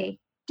vitamin D?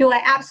 Do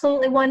I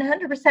absolutely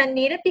 100%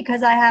 need it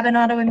because I have an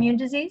autoimmune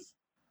disease?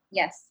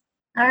 Yes.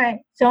 All right.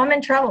 So I'm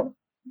in trouble.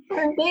 I'm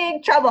in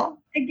big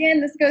trouble. Again,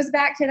 this goes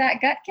back to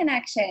that gut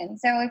connection.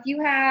 So if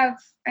you have,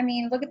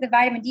 look at the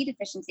vitamin D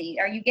deficiency.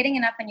 Are you getting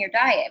enough in your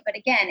diet? But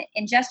again,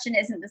 ingestion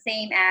isn't the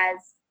same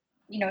as,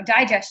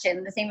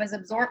 digestion, the same as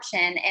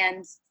absorption.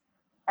 And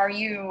are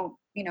you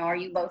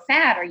low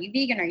fat? Are you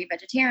vegan? Are you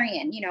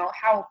vegetarian?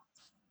 How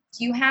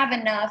do you have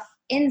enough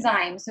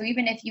enzymes? So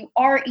even if you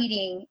are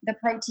eating the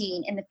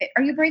protein and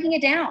are you breaking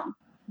it down?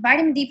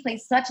 Vitamin D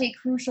plays such a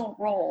crucial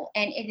role,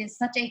 and it is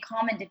such a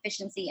common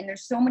deficiency. And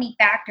there's so many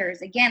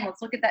factors. Again,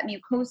 let's look at that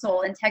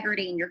mucosal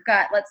integrity in your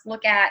gut. Let's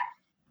look at,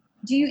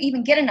 do you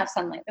even get enough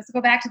sunlight? Let's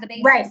go back to the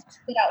basics. Right.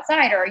 Sit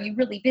outside, or are you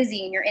really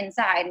busy and you're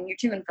inside and you're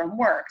to and from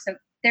work? So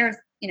there's,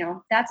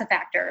 that's a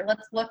factor.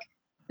 Let's look.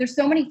 There's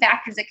so many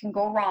factors that can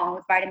go wrong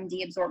with vitamin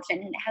D absorption,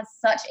 and it has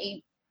such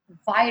a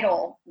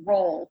vital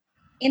role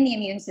in the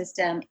immune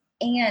system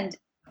and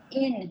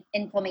in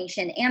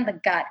inflammation and the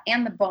gut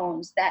and the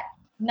bones that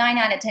 9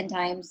 out of 10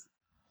 times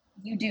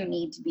you do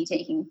need to be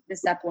taking the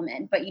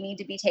supplement, but you need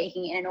to be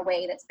taking it in a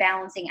way that's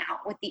balancing out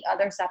with the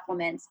other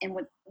supplements and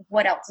with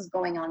what else is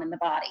going on in the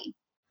body.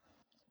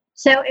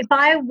 So if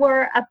I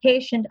were a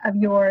patient of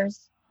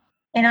yours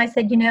and I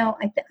said,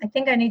 I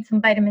think I need some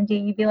vitamin D,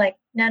 you'd be like,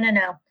 no, no,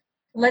 no.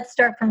 Let's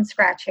start from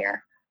scratch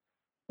here.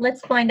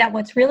 Let's find out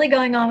what's really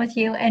going on with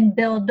you and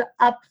build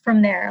up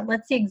from there.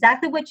 Let's see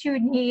exactly what you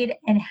need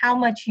and how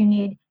much you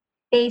need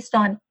based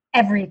on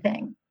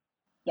everything.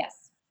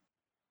 Yes.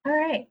 All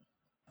right.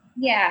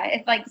 Yeah,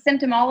 it's like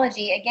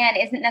symptomology again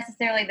isn't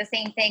necessarily the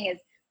same thing as,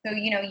 so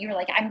you're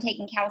like, I'm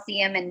taking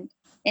calcium and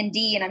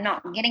D and I'm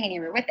not getting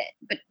anywhere with it.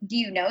 But do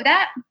you know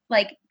that?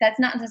 Like, that's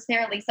not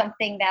necessarily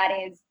something that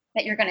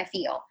you're going to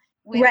feel.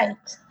 With Right.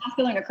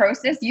 vascular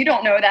necrosis, you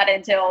don't know that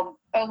until,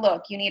 oh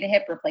look, you need a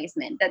hip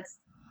replacement.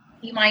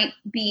 You might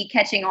be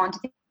catching on to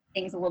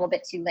things a little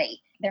bit too late.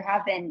 There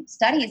have been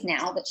studies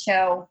now that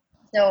show,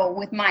 so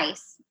with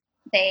mice,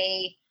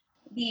 they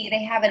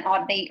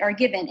are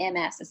given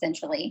MS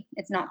essentially.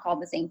 It's not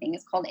called the same thing.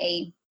 It's called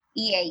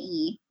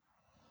EAE,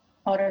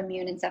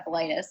 autoimmune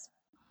encephalitis.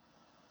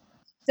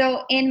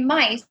 So in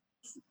mice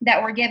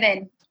that were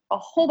given a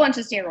whole bunch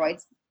of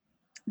steroids,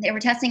 they were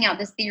testing out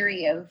this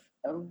theory of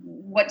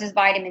what does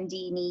vitamin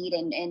D need,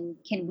 and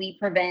can we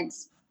prevent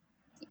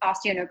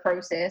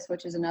osteonecrosis,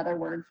 which is another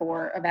word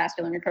for a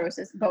vascular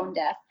necrosis, bone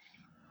death.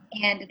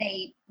 And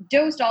they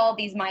dosed all of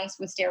these mice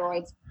with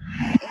steroids.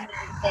 And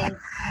then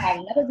had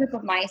another group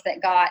of mice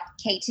that got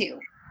K2,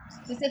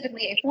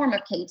 specifically a form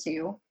of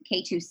K2,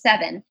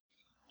 K27.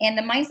 And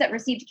the mice that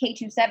received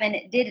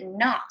K27 did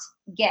not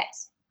get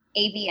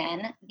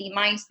AVN. The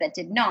mice that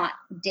did not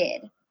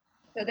did.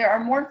 So there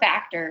are more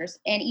factors.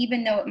 And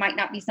even though it might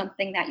not be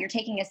something that you're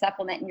taking a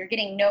supplement and you're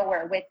getting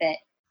nowhere with it,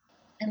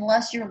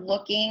 unless you're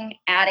looking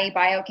at a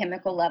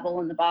biochemical level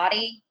in the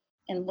body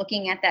and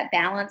looking at that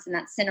balance and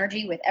that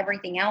synergy with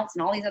everything else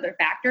and all these other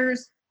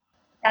factors,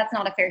 that's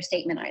not a fair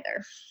statement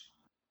either.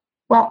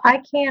 Well,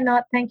 I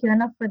cannot thank you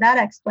enough for that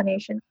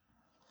explanation.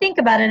 Think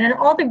about it. And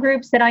all the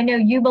groups that I know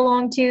you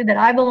belong to, that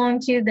I belong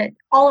to, that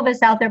all of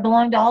us out there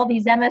belong to, all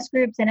these MS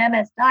groups and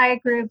MS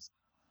diet groups,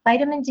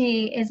 vitamin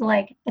D is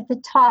like at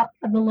the top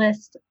of the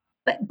list.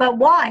 But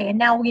why? And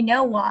now we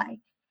know why.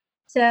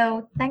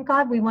 So thank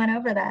God we went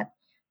over that.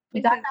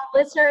 You got that,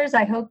 listeners.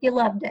 I hope you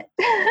loved it.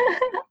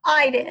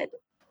 I did.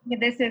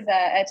 This is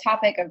a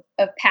topic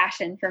of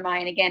passion for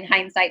mine. Again,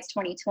 hindsight's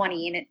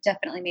 2020, and it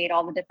definitely made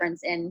all the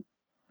difference in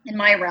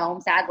my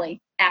realm,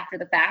 sadly, after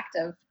the fact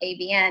of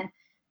AVN.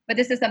 But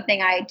this is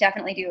something I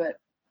definitely do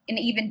an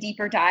even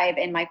deeper dive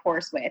in my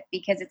course with,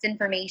 because it's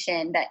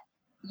information that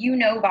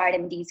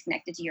vitamin D is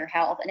connected to your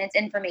health, and it's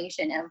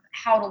information of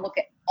how to look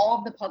at all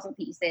of the puzzle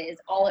pieces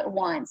all at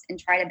once and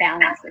try to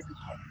balance this.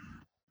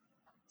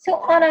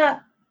 So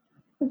Anna,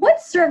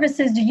 what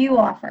services do you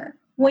offer?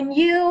 When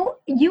you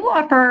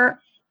offer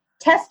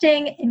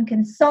testing and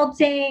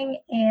consulting,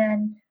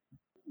 and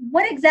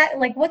what's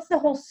the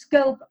whole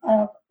scope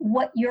of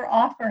what you're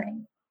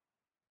offering?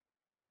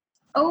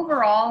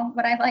 Overall,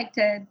 what I like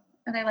to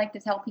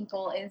tell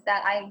people is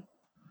that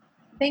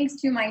thanks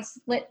to my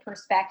split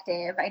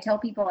perspective, I tell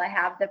people I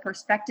have the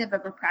perspective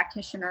of a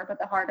practitioner, but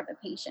the heart of a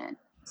patient.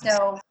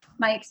 So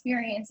my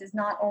experience is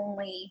not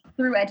only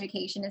through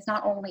education, it's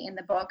not only in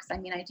the books. I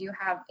mean, I do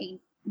have a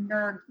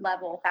nerd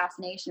level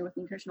fascination with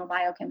nutritional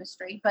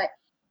biochemistry, but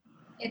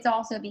it's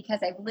also because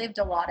I've lived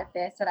a lot of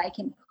this that I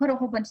can put a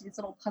whole bunch of these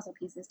little puzzle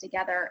pieces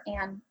together.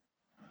 And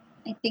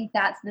I think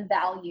that's the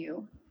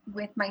value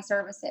with my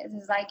services,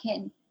 is I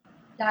can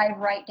dive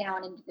right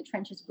down into the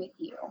trenches with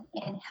you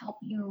and help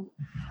you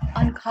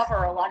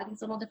uncover a lot of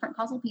these little different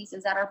puzzle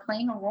pieces that are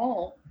playing a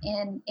role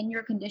in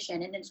your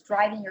condition, and it's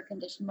driving your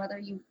condition whether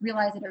you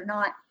realize it or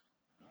not.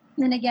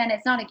 And again,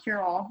 it's not a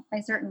cure-all. I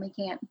certainly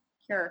can't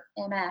cure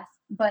MS,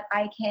 but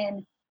I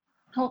can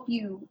help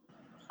you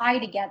tie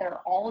together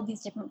all of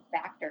these different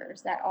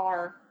factors that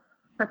are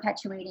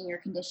perpetuating your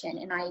condition.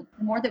 And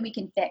the more that we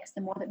can fix,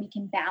 the more that we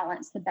can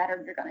balance, the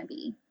better you're going to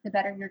be, the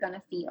better you're going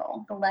to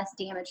feel, the less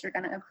damage you're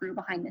going to accrue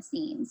behind the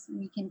scenes.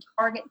 We can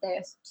target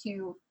this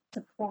to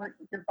support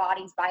your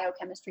body's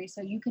biochemistry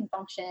so you can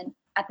function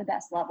at the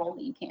best level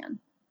that you can.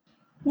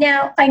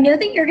 Now, I know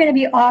that you're going to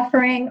be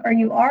offering, or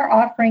you are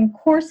offering,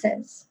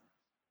 courses.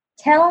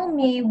 Tell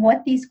me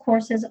what these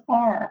courses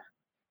are,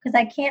 because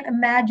I can't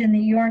imagine that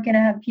you aren't going to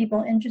have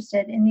people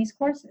interested in these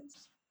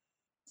courses,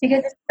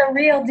 because it's the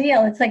real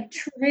deal. It's like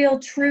real,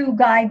 true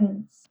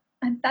guidance.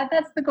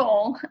 That's the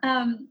goal.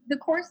 The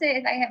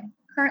courses, I have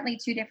currently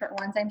 2 different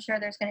ones. I'm sure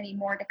there's going to be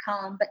more to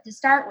come. But to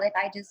start with,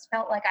 I just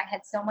felt like I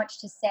had so much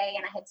to say,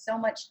 and I had so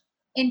much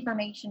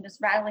information just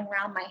rattling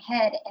around my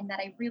head, and that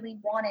I really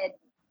wanted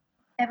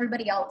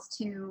everybody else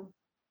to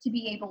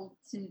be able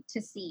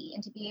to see,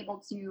 and to be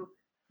able to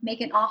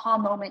make an aha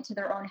moment to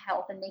their own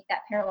health and make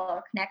that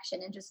parallel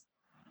connection, and just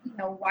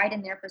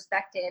widen their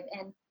perspective.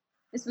 And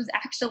this was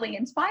actually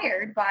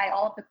inspired by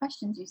all of the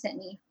questions you sent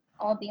me,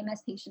 all of the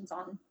MS patients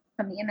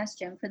from the MS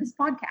gym for this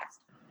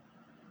podcast.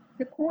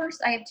 The course,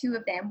 I have 2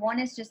 of them. One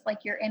is just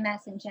like your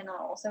MS in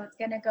general. So it's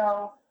going to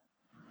go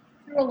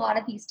through a lot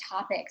of these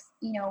topics.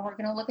 We're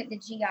going to look at the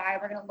GI.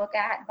 We're going to look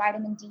at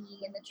vitamin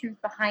D and the truth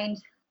behind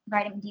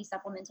vitamin D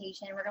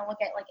supplementation. We're going to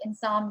look at like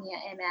insomnia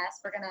MS.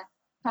 We're going to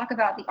talk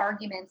about the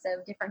arguments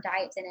of different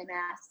diets in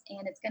MS,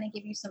 and it's going to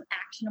give you some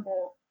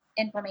actionable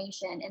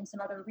information and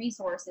some other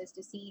resources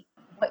to see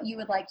what you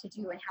would like to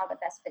do and how that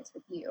best fits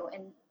with you.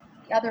 And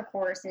the other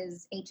course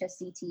is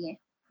HSCT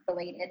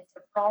related.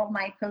 So for all of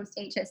my post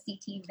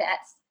HSCT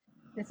vets,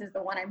 this is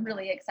the one I'm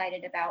really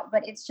excited about.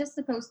 But it's just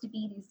supposed to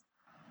be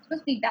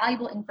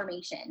valuable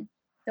information.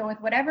 So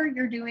with whatever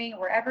you're doing,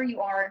 wherever you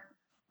are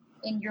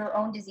in your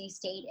own disease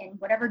state and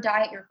whatever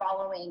diet you're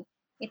following,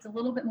 it's a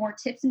little bit more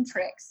tips and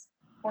tricks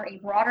for a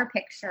broader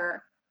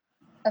picture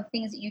of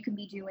things that you can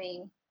be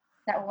doing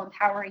that will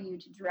empower you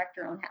to direct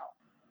your own health.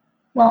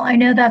 Well, I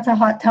know that's a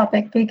hot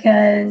topic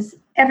because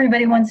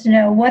everybody wants to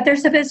know what they're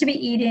supposed to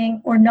be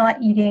eating or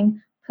not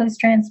eating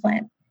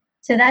post-transplant.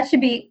 So that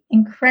should be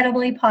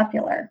incredibly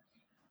popular.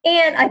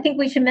 And I think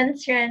we should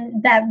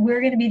mention that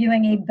we're going to be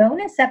doing a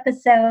bonus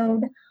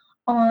episode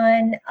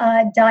on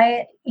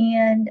diet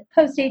and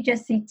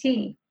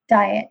post-HSCT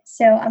diet.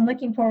 So I'm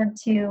looking forward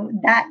to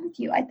that with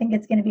you. I think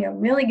it's going to be a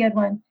really good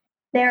one.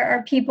 There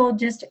are people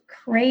just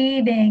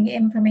craving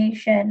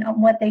information on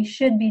what they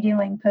should be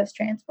doing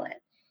post-transplant.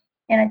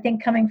 And I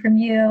think coming from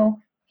you,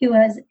 who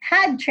has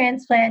had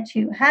transplant,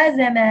 who has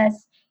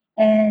MS,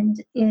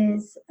 and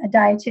is a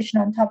dietitian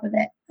on top of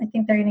it, I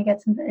think they're going to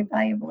get some very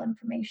valuable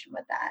information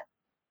with that.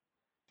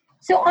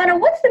 So Anna,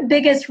 what's the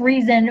biggest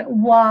reason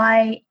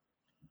why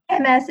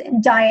MS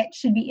and diet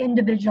should be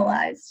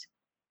individualized?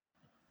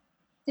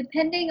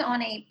 Depending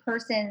on a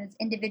person's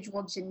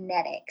individual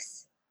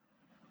genetics,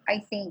 I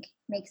think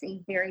makes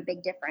a very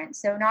big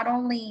difference. So not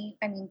only,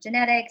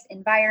 genetics,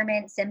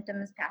 environment,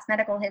 symptoms, past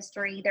medical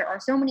history, there are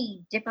so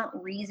many different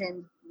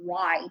reasons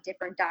why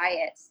different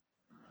diets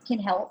can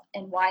help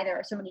and why there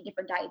are so many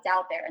different diets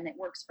out there, and it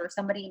works for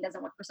somebody and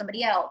doesn't work for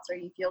somebody else, or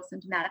you feel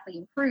symptomatically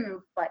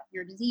improved, but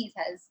your disease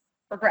has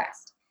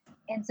progressed.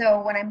 And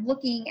so when I'm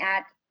looking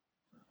at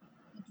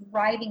the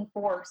driving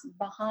force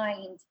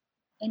behind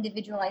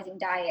individualizing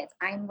diets,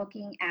 I'm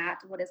looking at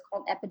what is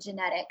called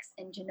epigenetics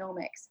and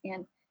genomics.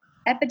 And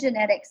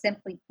epigenetics,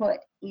 simply put,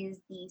 is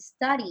the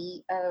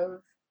study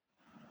of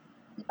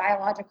the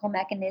biological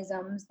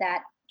mechanisms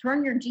that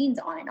turn your genes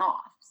on and off.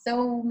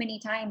 So many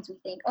times we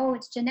think, oh,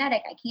 it's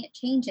genetic, I can't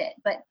change it.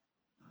 But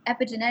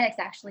epigenetics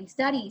actually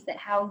studies that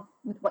how,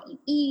 with what you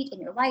eat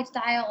and your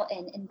lifestyle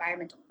and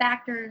environmental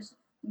factors,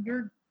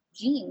 your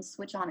genes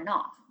switch on and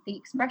off. The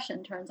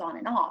expression turns on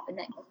and off, and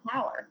that gives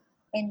power.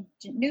 And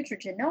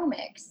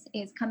nutrigenomics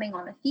is coming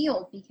on the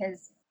field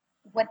because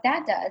what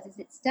that does is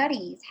it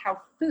studies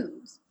how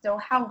foods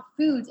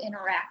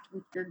interact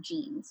with your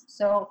genes.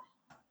 So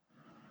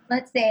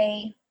let's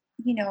say,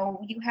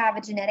 you have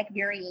a genetic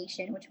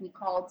variation, which we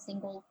called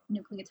single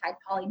nucleotide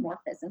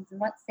polymorphisms. And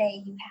let's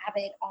say you have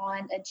it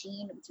on a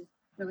gene, which is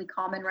really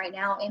common right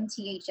now,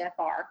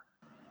 MTHFR.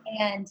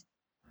 And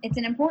it's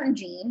an important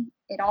gene.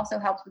 It also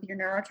helps with your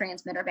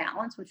neurotransmitter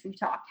balance, which we've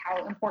talked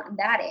how important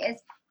that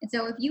is. And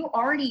so if you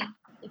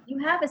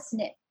have a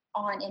SNP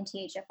on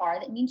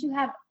MTHFR, that means you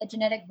have a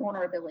genetic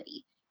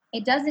vulnerability.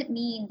 It doesn't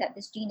mean that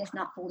this gene is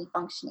not fully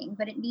functioning,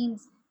 but it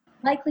means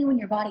likely when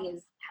your body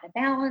is out of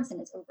balance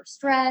and it's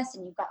overstressed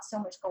and you've got so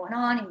much going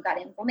on and you've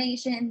got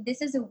inflammation,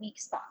 this is a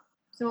weak spot.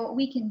 So what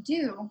we can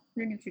do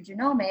through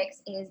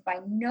nutrigenomics is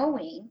by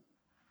knowing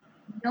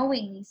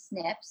these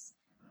SNPs,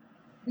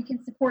 we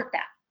can support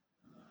that.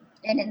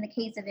 And in the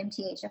case of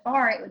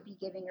MTHFR, it would be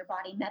giving your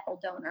body methyl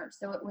donors.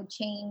 So it would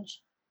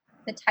change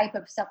the type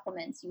of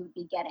supplements you would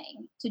be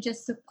getting to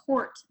just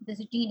support this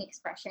gene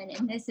expression.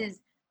 And this is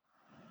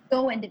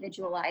so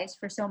individualized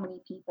for so many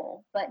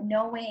people, but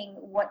knowing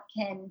what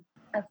can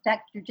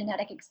affect your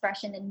genetic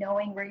expression and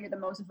knowing where you're the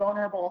most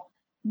vulnerable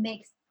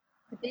makes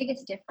the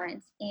biggest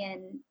difference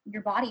in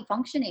your body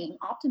functioning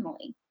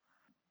optimally.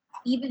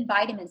 Even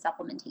vitamin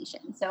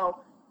supplementation. So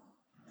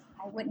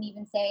I wouldn't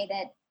even say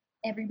that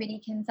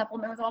everybody can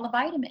supplement with all the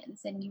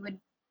vitamins, and you would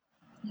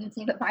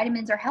say that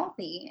vitamins are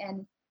healthy.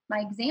 And my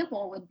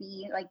example would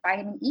be like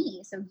vitamin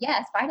E. So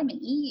yes, vitamin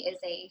E is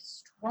a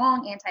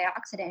strong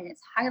antioxidant.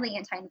 It's highly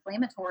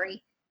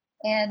anti-inflammatory,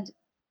 and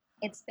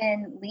it's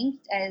been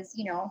linked as,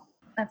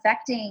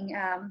 affecting,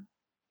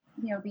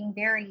 being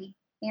very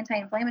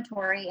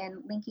anti-inflammatory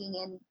and linking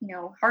in,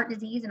 heart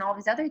disease and all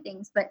these other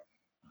things, but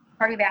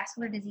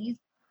cardiovascular disease.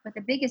 But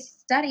the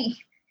biggest study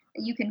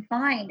that you can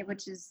find,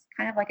 which is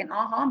kind of like an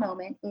aha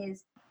moment,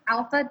 is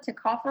alpha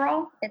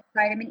tocopherol. It's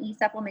vitamin E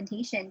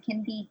supplementation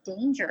can be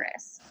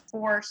dangerous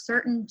for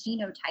certain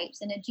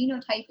genotypes, and a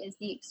genotype is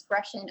the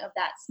expression of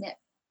that SNP.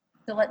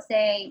 So let's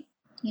say,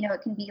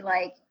 it can be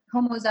like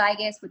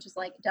homozygous, which is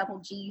like double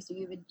G, so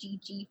you have a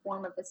GG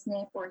form of the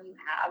SNP, or you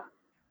have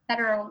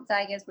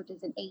heterozygous, which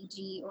is an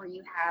AG, or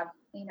you have,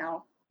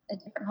 a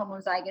different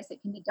homozygous.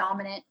 It can be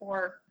dominant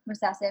or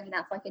recessive, and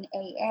that's like an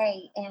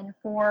AA. And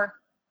for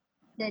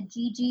the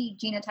GG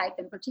genotype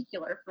in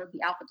particular, for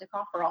the alpha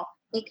tocopherol,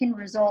 it can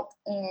result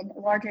in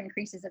larger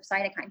increases of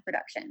cytokine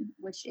production,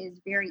 which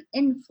is very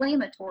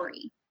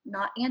inflammatory,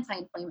 not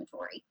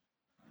anti-inflammatory.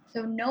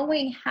 So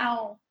knowing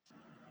how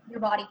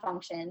your body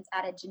functions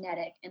at a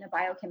genetic and a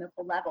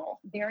biochemical level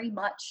very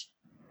much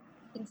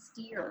can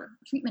steer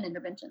treatment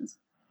interventions.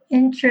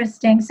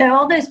 Interesting. So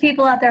all those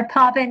people out there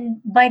popping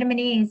vitamin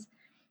E's,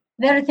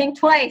 better think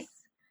twice.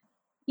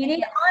 You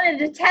need Anna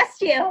to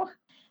test you.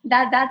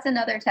 That's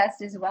another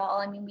test as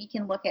well. I mean, we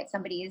can look at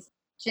somebody's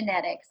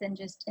genetics and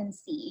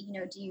see,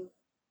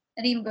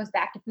 it even goes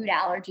back to food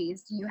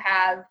allergies. Do you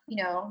have,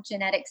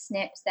 genetic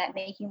SNPs that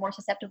make you more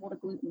susceptible to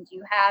gluten? Do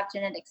you have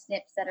genetic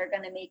SNPs that are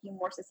going to make you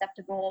more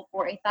susceptible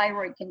for a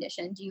thyroid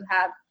condition? Do you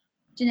have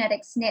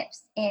genetic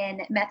SNPs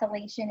in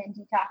methylation and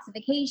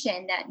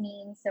detoxification? That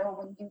means, so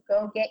when you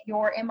go get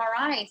your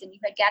MRIs and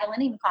you've had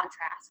gadolinium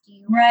contrast,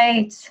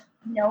 right,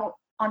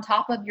 on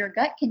top of your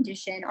gut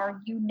condition, are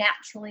you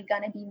naturally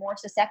going to be more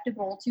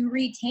susceptible to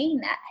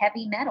retain that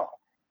heavy metal?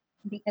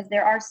 Because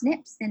there are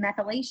SNPs in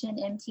methylation,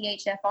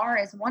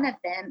 MTHFR is one of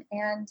them,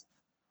 and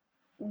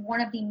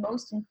one of the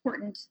most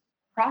important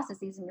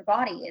processes in your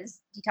body is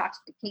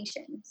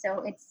detoxification.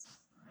 So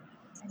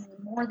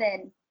more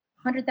than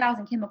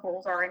 100,000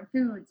 chemicals are in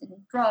foods and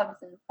drugs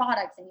and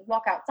products, and you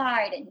walk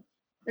outside, and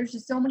there's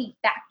just so many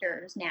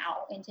factors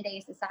now in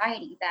today's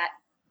society that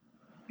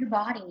your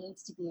body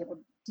needs to be able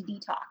to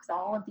detox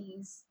all of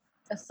these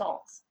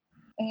assaults.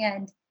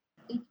 And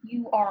if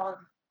you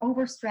are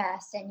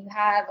overstressed and you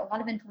have a lot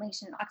of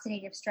inflammation and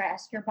oxidative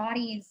stress, your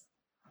body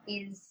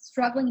is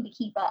struggling to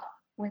keep up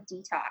with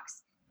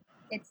detox.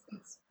 It's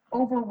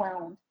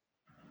overwhelmed.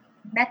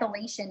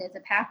 Methylation is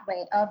a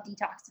pathway of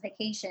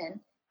detoxification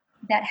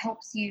that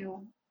helps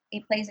you.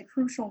 It plays a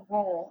crucial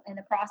role in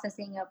the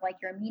processing of like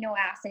your amino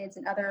acids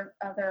and other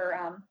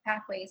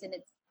pathways, and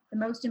it's the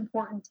most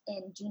important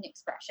in gene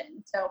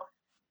expression. So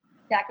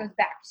that goes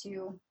back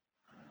to,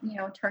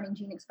 turning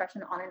gene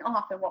expression on and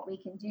off, and what we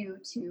can do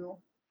to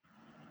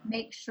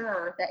make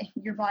sure that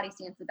your body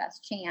stands the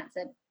best chance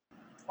at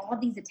all of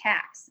these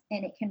attacks,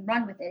 and it can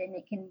run with it, and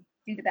it can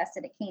do the best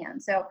that it can.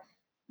 So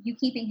you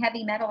keeping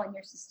heavy metal in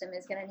your system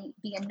is going to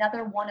be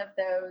another one of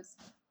those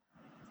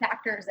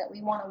factors that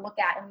we want to look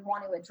at and we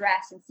want to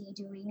address and see,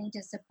 do we need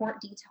to support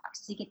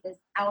detox to get this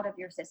out of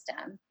your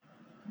system?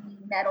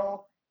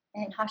 Metal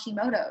and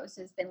Hashimoto's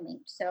has been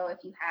linked. So if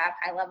you have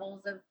high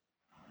levels of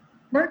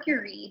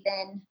mercury,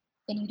 then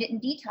and you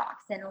didn't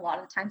detox, then a lot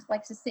of the times it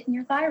likes to sit in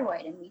your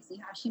thyroid, and we see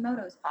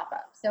Hashimoto's pop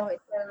up. So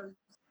it's those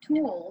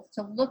tools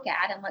to look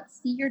at, and let's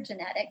see your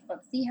genetics,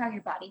 let's see how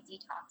your body's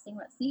detoxing,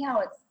 let's see how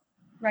it's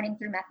running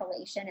through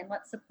methylation, and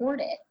let's support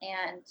it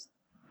and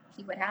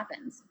see what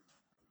happens.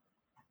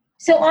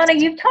 So Anna,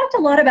 you've talked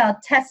a lot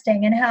about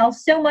testing and how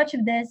so much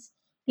of this,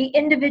 the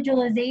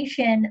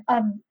individualization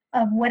of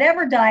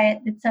whatever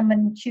diet that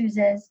someone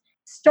chooses,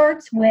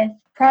 starts with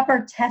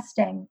proper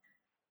testing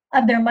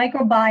of their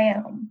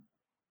microbiome.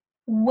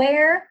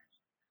 Where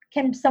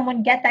can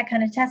someone get that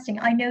kind of testing?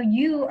 I know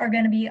you are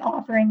going to be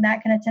offering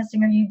that kind of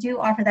testing, or you do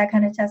offer that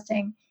kind of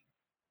testing.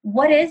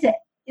 What is it?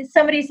 If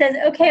somebody says,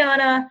 okay,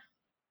 Anna,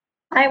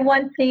 I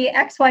want the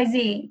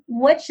XYZ,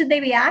 what should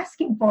they be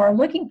asking for,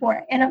 looking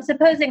for? And I'm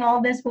supposing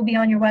all this will be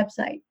on your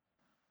website.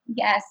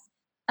 Yes.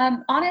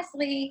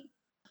 Honestly,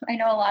 I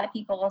know a lot of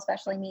people,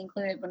 especially me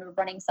included, when we're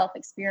running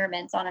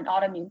self-experiments on an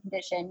autoimmune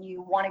condition,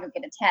 you want to go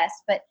get a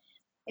test, but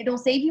it'll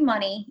save you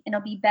money, and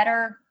it'll be a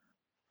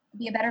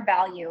better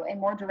value and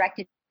more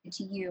directed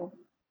to you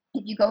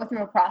if you go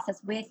through a process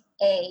with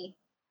a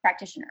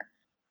practitioner.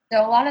 So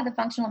a lot of the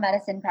functional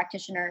medicine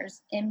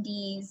practitioners,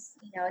 MDs,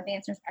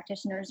 advanced nurse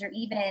practitioners, or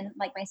even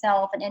like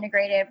myself, an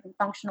integrative and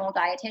functional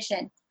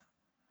dietitian,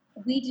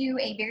 we do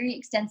a very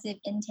extensive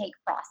intake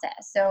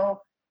process.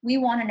 So we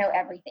want to know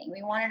everything.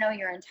 We want to know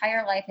your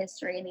entire life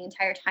history and the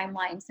entire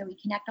timeline. So we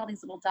connect all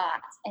these little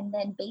dots, and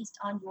then based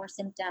on your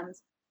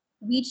symptoms,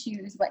 we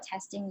choose what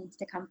testing needs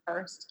to come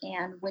first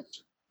and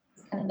which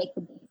is going to make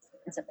the biggest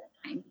difference at that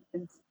time.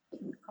 Since it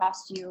would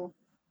cost you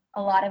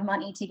a lot of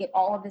money to get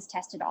all of this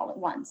tested all at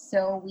once.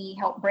 So we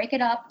help break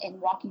it up and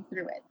walk you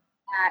through it.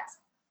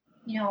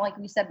 Like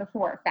we said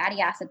before,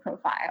 fatty acid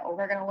profile.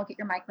 We're going to look at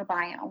your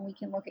microbiome. We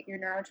can look at your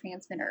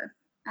neurotransmitter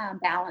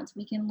balance.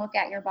 We can look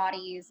at your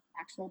body's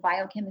actual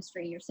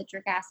biochemistry, your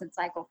citric acid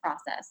cycle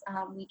process.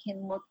 We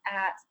can look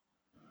at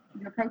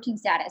your protein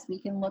status. We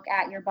can look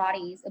at your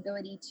body's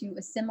ability to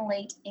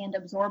assimilate and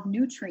absorb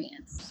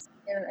nutrients.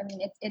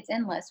 It's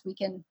endless.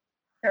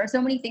 There are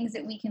so many things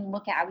that we can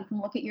look at. We can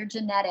look at your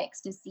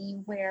genetics to see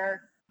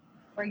where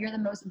you're the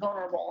most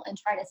vulnerable and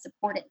try to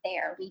support it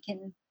there. We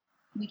can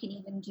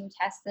even do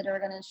tests that are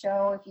going to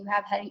show if you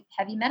have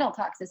heavy metal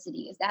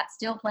toxicity, is that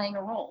still playing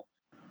a role?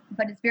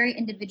 But it's very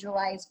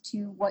individualized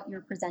to what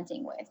you're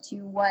presenting with, to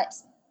what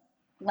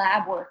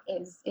lab work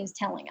is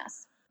telling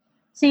us.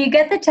 So you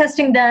get the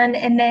testing done,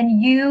 and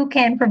then you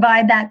can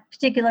provide that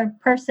particular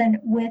person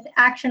with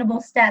actionable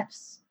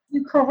steps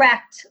to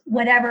correct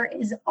whatever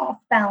is off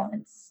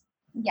balance.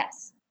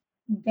 Yes.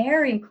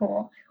 Very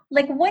cool.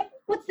 Like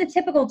what's the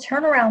typical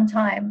turnaround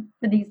time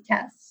for these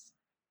tests?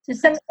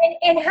 So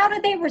and how do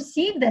they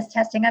receive this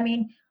testing? I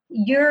mean,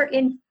 you're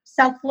in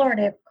South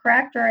Florida,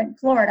 correct? Or in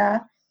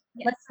Florida.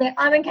 Yes. Let's say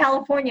I'm in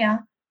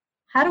California.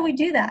 How do we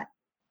do that?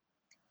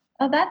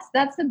 Oh, that's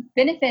the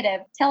benefit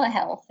of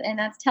telehealth, and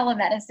that's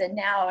telemedicine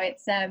now.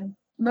 It's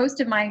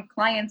most of my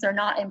clients are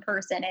not in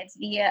person. It's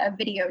via a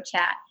video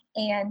chat.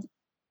 And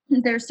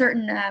There's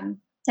certain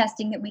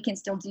testing that we can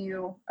still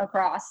do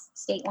across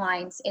state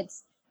lines.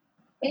 It's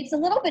a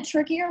little bit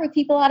trickier with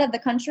people out of the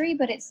country,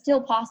 but it's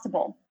still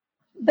possible.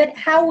 But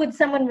how would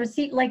someone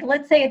receive, like,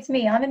 let's say it's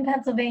me, I'm in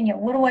Pennsylvania.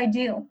 What do I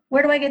do?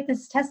 Where do I get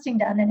this testing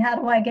done? And how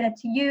do I get it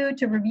to you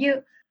to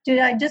review? Do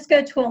I just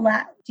go to a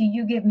lab? Do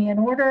you give me an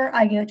order?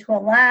 I go to a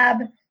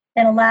lab,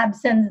 then a lab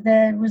sends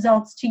the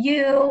results to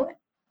you.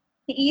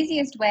 The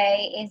easiest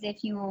way is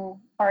if you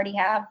already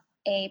have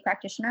a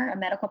practitioner, a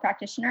medical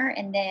practitioner,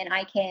 and then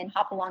I can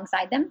hop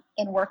alongside them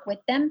and work with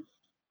them.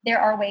 There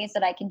are ways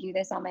that I can do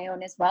this on my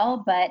own as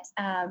well, but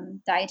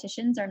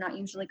dietitians are not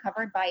usually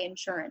covered by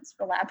insurance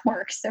for lab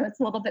work, so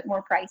it's a little bit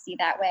more pricey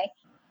that way.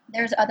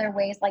 There's other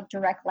ways like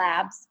direct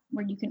labs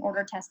where you can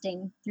order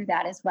testing through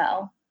that as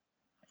well.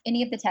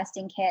 Any of the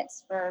testing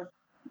kits for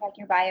like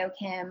your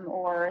biochem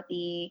or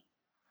the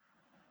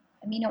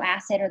amino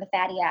acid or the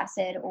fatty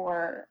acid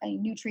or a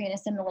nutrient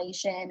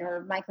assimilation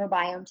or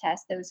microbiome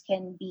test, those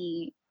can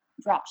be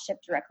drop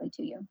shipped directly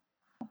to you.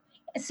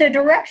 So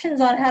directions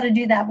on how to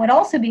do that would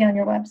also be on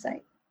your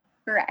website.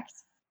 Correct.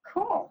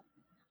 Cool.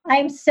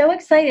 I'm so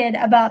excited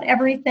about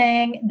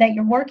everything that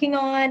you're working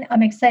on.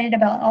 I'm excited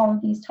about all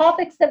of these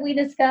topics that we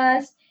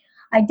discussed.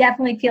 I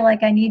definitely feel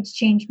like I need to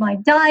change my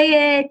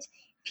diet.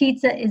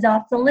 Pizza is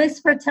off the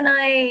list for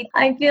tonight.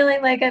 I'm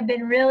feeling like I've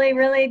been really,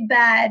 really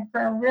bad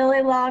for a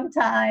really long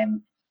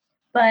time.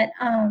 But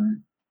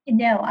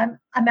no,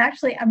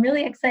 I'm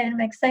really excited.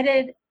 I'm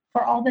excited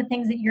for all the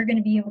things that you're going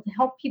to be able to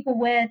help people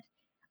with.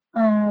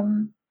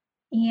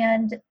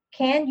 And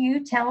can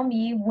you tell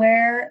me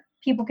where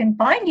people can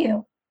find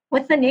you?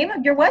 What's the name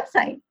of your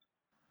website?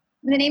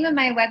 The name of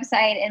my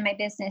website and my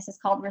business is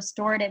called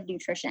Restorative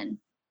Nutrition.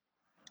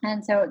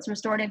 And so it's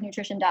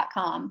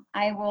restorativenutrition.com.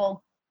 I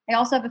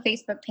also have a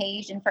Facebook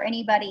page, and for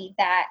anybody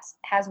that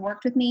has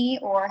worked with me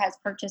or has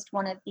purchased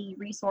one of the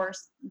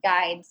resource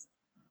guides,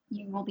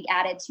 you will be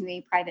added to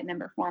a private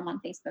member forum on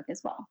Facebook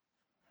as well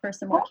for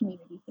some more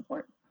community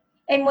support.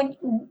 And when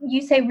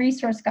you say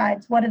resource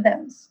guides, what are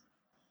those?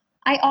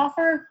 I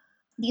offer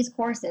these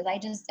courses. I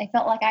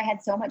felt like I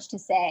had so much to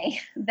say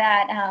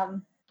that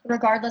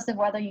regardless of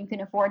whether you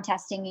can afford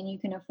testing and you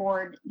can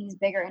afford these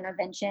bigger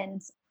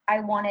interventions, I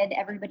wanted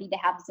everybody to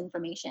have this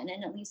information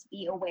and at least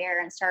be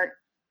aware and start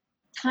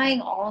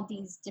tying all of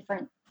these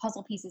different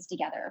puzzle pieces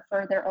together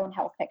for their own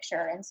health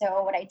picture. And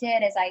so what I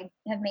did is I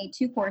have made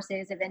 2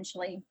 courses.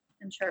 Eventually,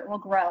 I'm sure it will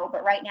grow,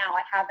 but right now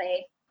I have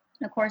a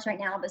course right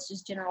now that's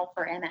just general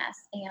for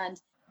MS, and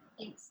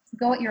it's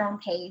go at your own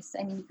pace.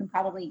 I mean, you can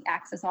probably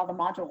access all the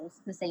modules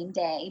the same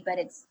day, but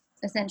it's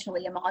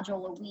essentially a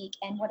module a week.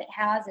 And what it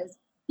has is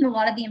a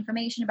lot of the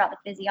information about the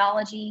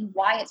physiology,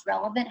 why it's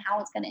relevant, how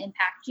it's going to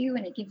impact you,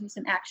 and it gives you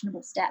some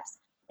actionable steps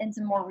and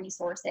some more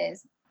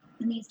resources.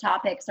 And these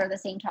topics are the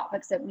same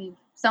topics that we've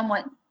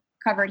somewhat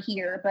covered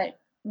here, but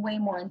way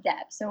more in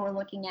depth. So we're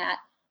looking at,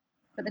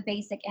 for the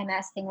basic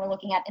MS thing, we're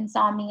looking at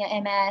insomnia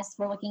MS,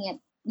 we're looking at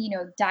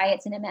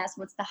diets in MS.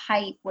 What's the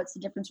hype? What's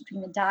the difference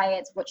between the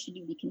diets? What should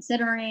you be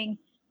considering?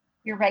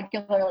 Your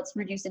regular, let's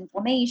reduce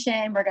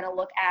inflammation. We're going to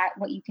look at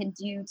what you can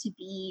do to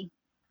be,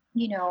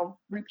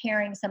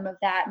 repairing some of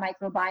that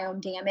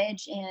microbiome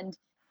damage and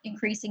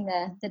increasing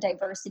the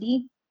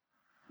diversity.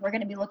 We're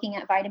going to be looking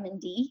at vitamin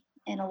D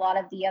and a lot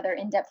of the other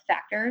in-depth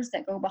factors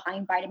that go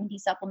behind vitamin D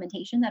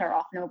supplementation that are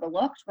often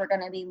overlooked. We're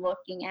going to be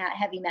looking at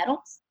heavy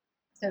metals,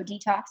 so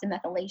detox and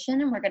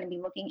methylation, and we're going to be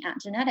looking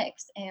at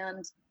genetics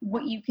and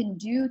what you can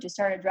do to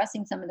start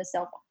addressing some of the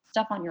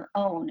stuff on your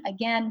own.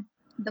 Again,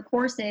 the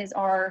courses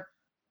are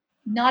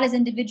not as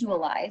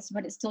individualized,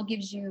 but it still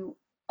gives you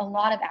a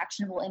lot of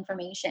actionable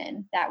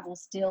information that will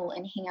still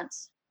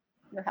enhance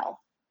your health.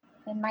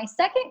 And my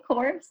second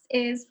course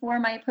is for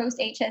my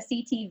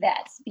post-HSCT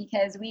vets,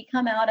 because we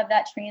come out of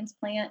that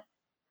transplant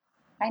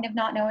kind of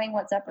not knowing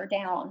what's up or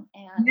down.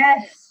 And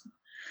yes,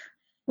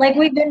 like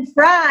we've been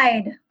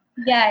fried.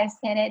 Yes,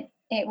 and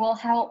it will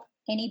help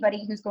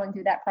anybody who's going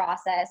through that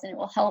process, and it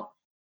will help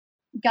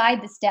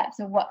guide the steps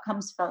of what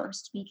comes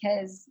first,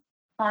 because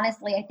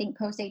honestly, I think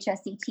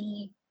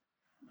post-HSCT,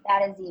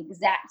 that is the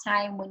exact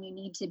time when you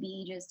need to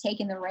be just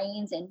taking the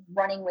reins and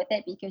running with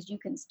it, because you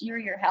can steer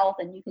your health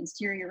and you can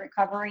steer your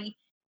recovery,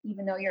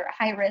 even though you're at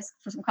high risk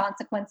for some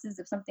consequences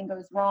if something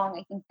goes wrong.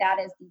 I think that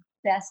is the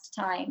best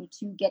time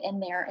to get in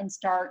there and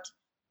start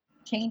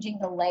changing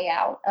the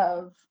layout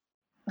of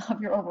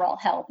your overall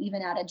health,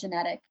 even at a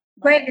genetic.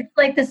 Right. It's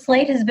like the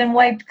slate has been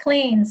wiped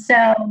clean.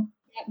 So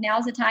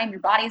now's the time. Your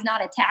body's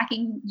not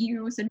attacking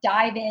you. So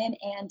dive in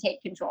and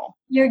take control.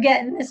 You're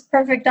getting this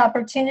perfect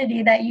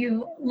opportunity that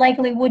you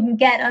likely wouldn't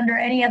get under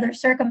any other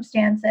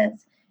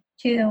circumstances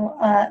to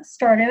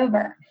start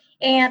over.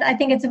 And I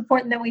think it's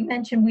important that we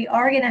mention we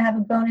are going to have a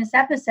bonus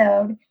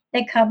episode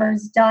that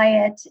covers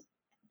diet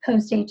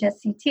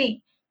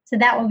post-HSCT. So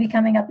that will be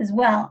coming up as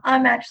well.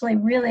 I'm actually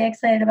really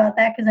excited about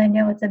that because I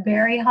know it's a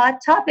very hot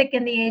topic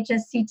in the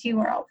HSCT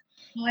world.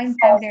 I'm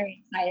so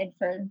very excited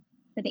for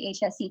the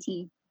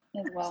HSCT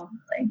as well.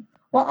 Absolutely.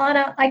 Well,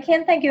 Anna, I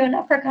can't thank you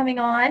enough for coming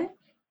on.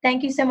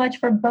 Thank you so much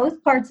for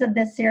both parts of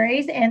this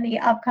series and the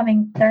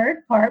upcoming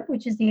third part,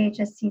 which is the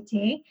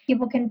HSCT.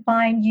 People can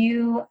find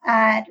you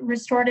at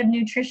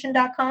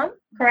restorativenutrition.com,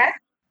 correct?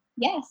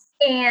 Yes.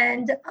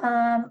 And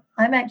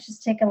I might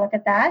just take a look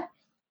at that.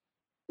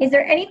 Is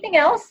there anything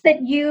else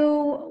that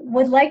you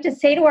would like to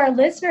say to our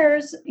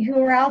listeners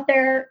who are out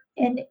there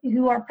and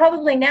who are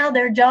probably now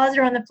their jaws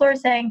are on the floor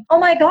saying, "Oh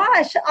my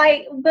gosh,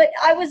 I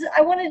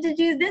wanted to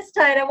do this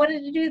diet, I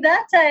wanted to do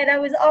that diet, I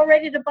was all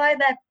ready to buy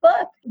that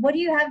book." What do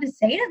you have to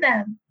say to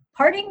them?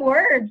 Parting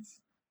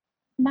words.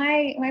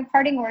 My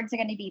parting words are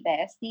going to be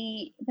this: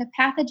 the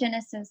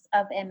pathogenesis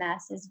of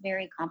MS is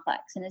very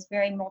complex and is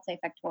very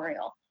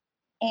multifactorial.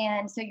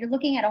 And so you're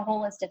looking at a whole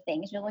list of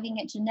things. You're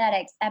looking at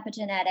genetics,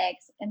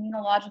 epigenetics,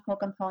 immunological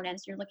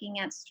components. You're looking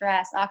at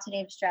stress,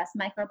 oxidative stress,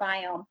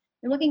 microbiome.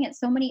 You're looking at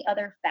so many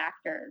other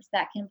factors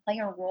that can play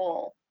a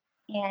role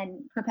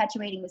in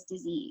perpetuating this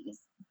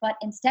disease. But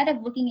instead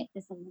of looking at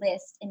this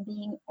list and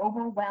being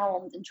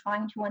overwhelmed and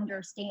trying to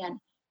understand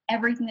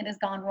everything that has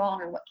gone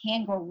wrong or what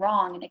can go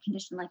wrong in a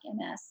condition like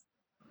MS,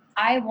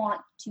 I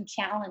want to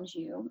challenge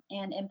you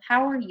and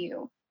empower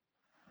you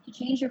to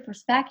change your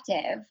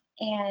perspective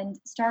and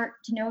start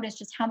to notice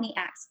just how many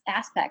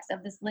aspects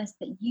of this list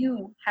that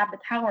you have the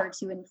power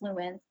to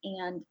influence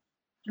and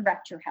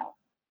direct your health.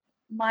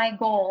 My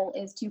goal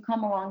is to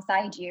come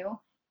alongside you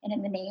and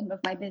in the name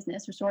of my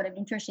business, Restorative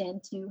Nutrition,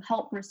 to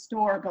help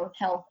restore both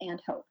health and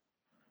hope.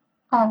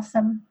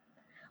 Awesome.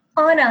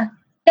 Anna,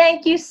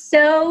 thank you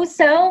so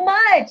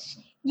much.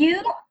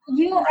 You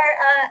are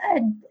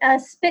a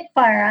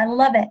spitfire. I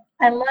love it.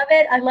 I love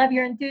it. I love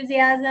your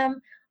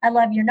enthusiasm. I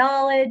love your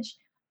knowledge.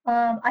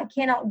 I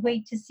cannot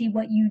wait to see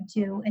what you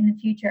do in the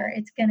future.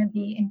 It's going to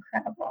be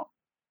incredible.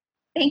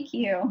 Thank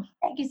you.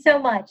 Thank you so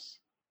much.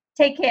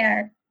 Take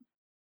care.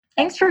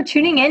 Thanks for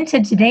tuning in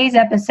to today's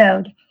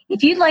episode.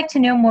 If you'd like to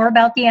know more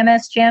about the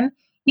MS Gym,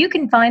 you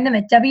can find them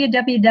at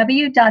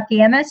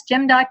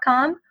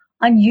www.themsgym.com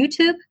on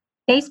YouTube,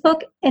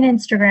 Facebook, and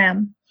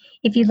Instagram.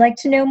 If you'd like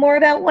to know more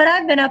about what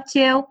I've been up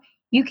to,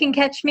 you can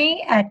catch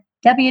me at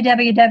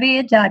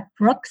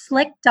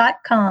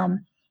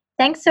www.brookslick.com.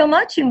 Thanks so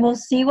much, and we'll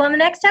see you on the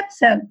next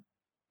episode.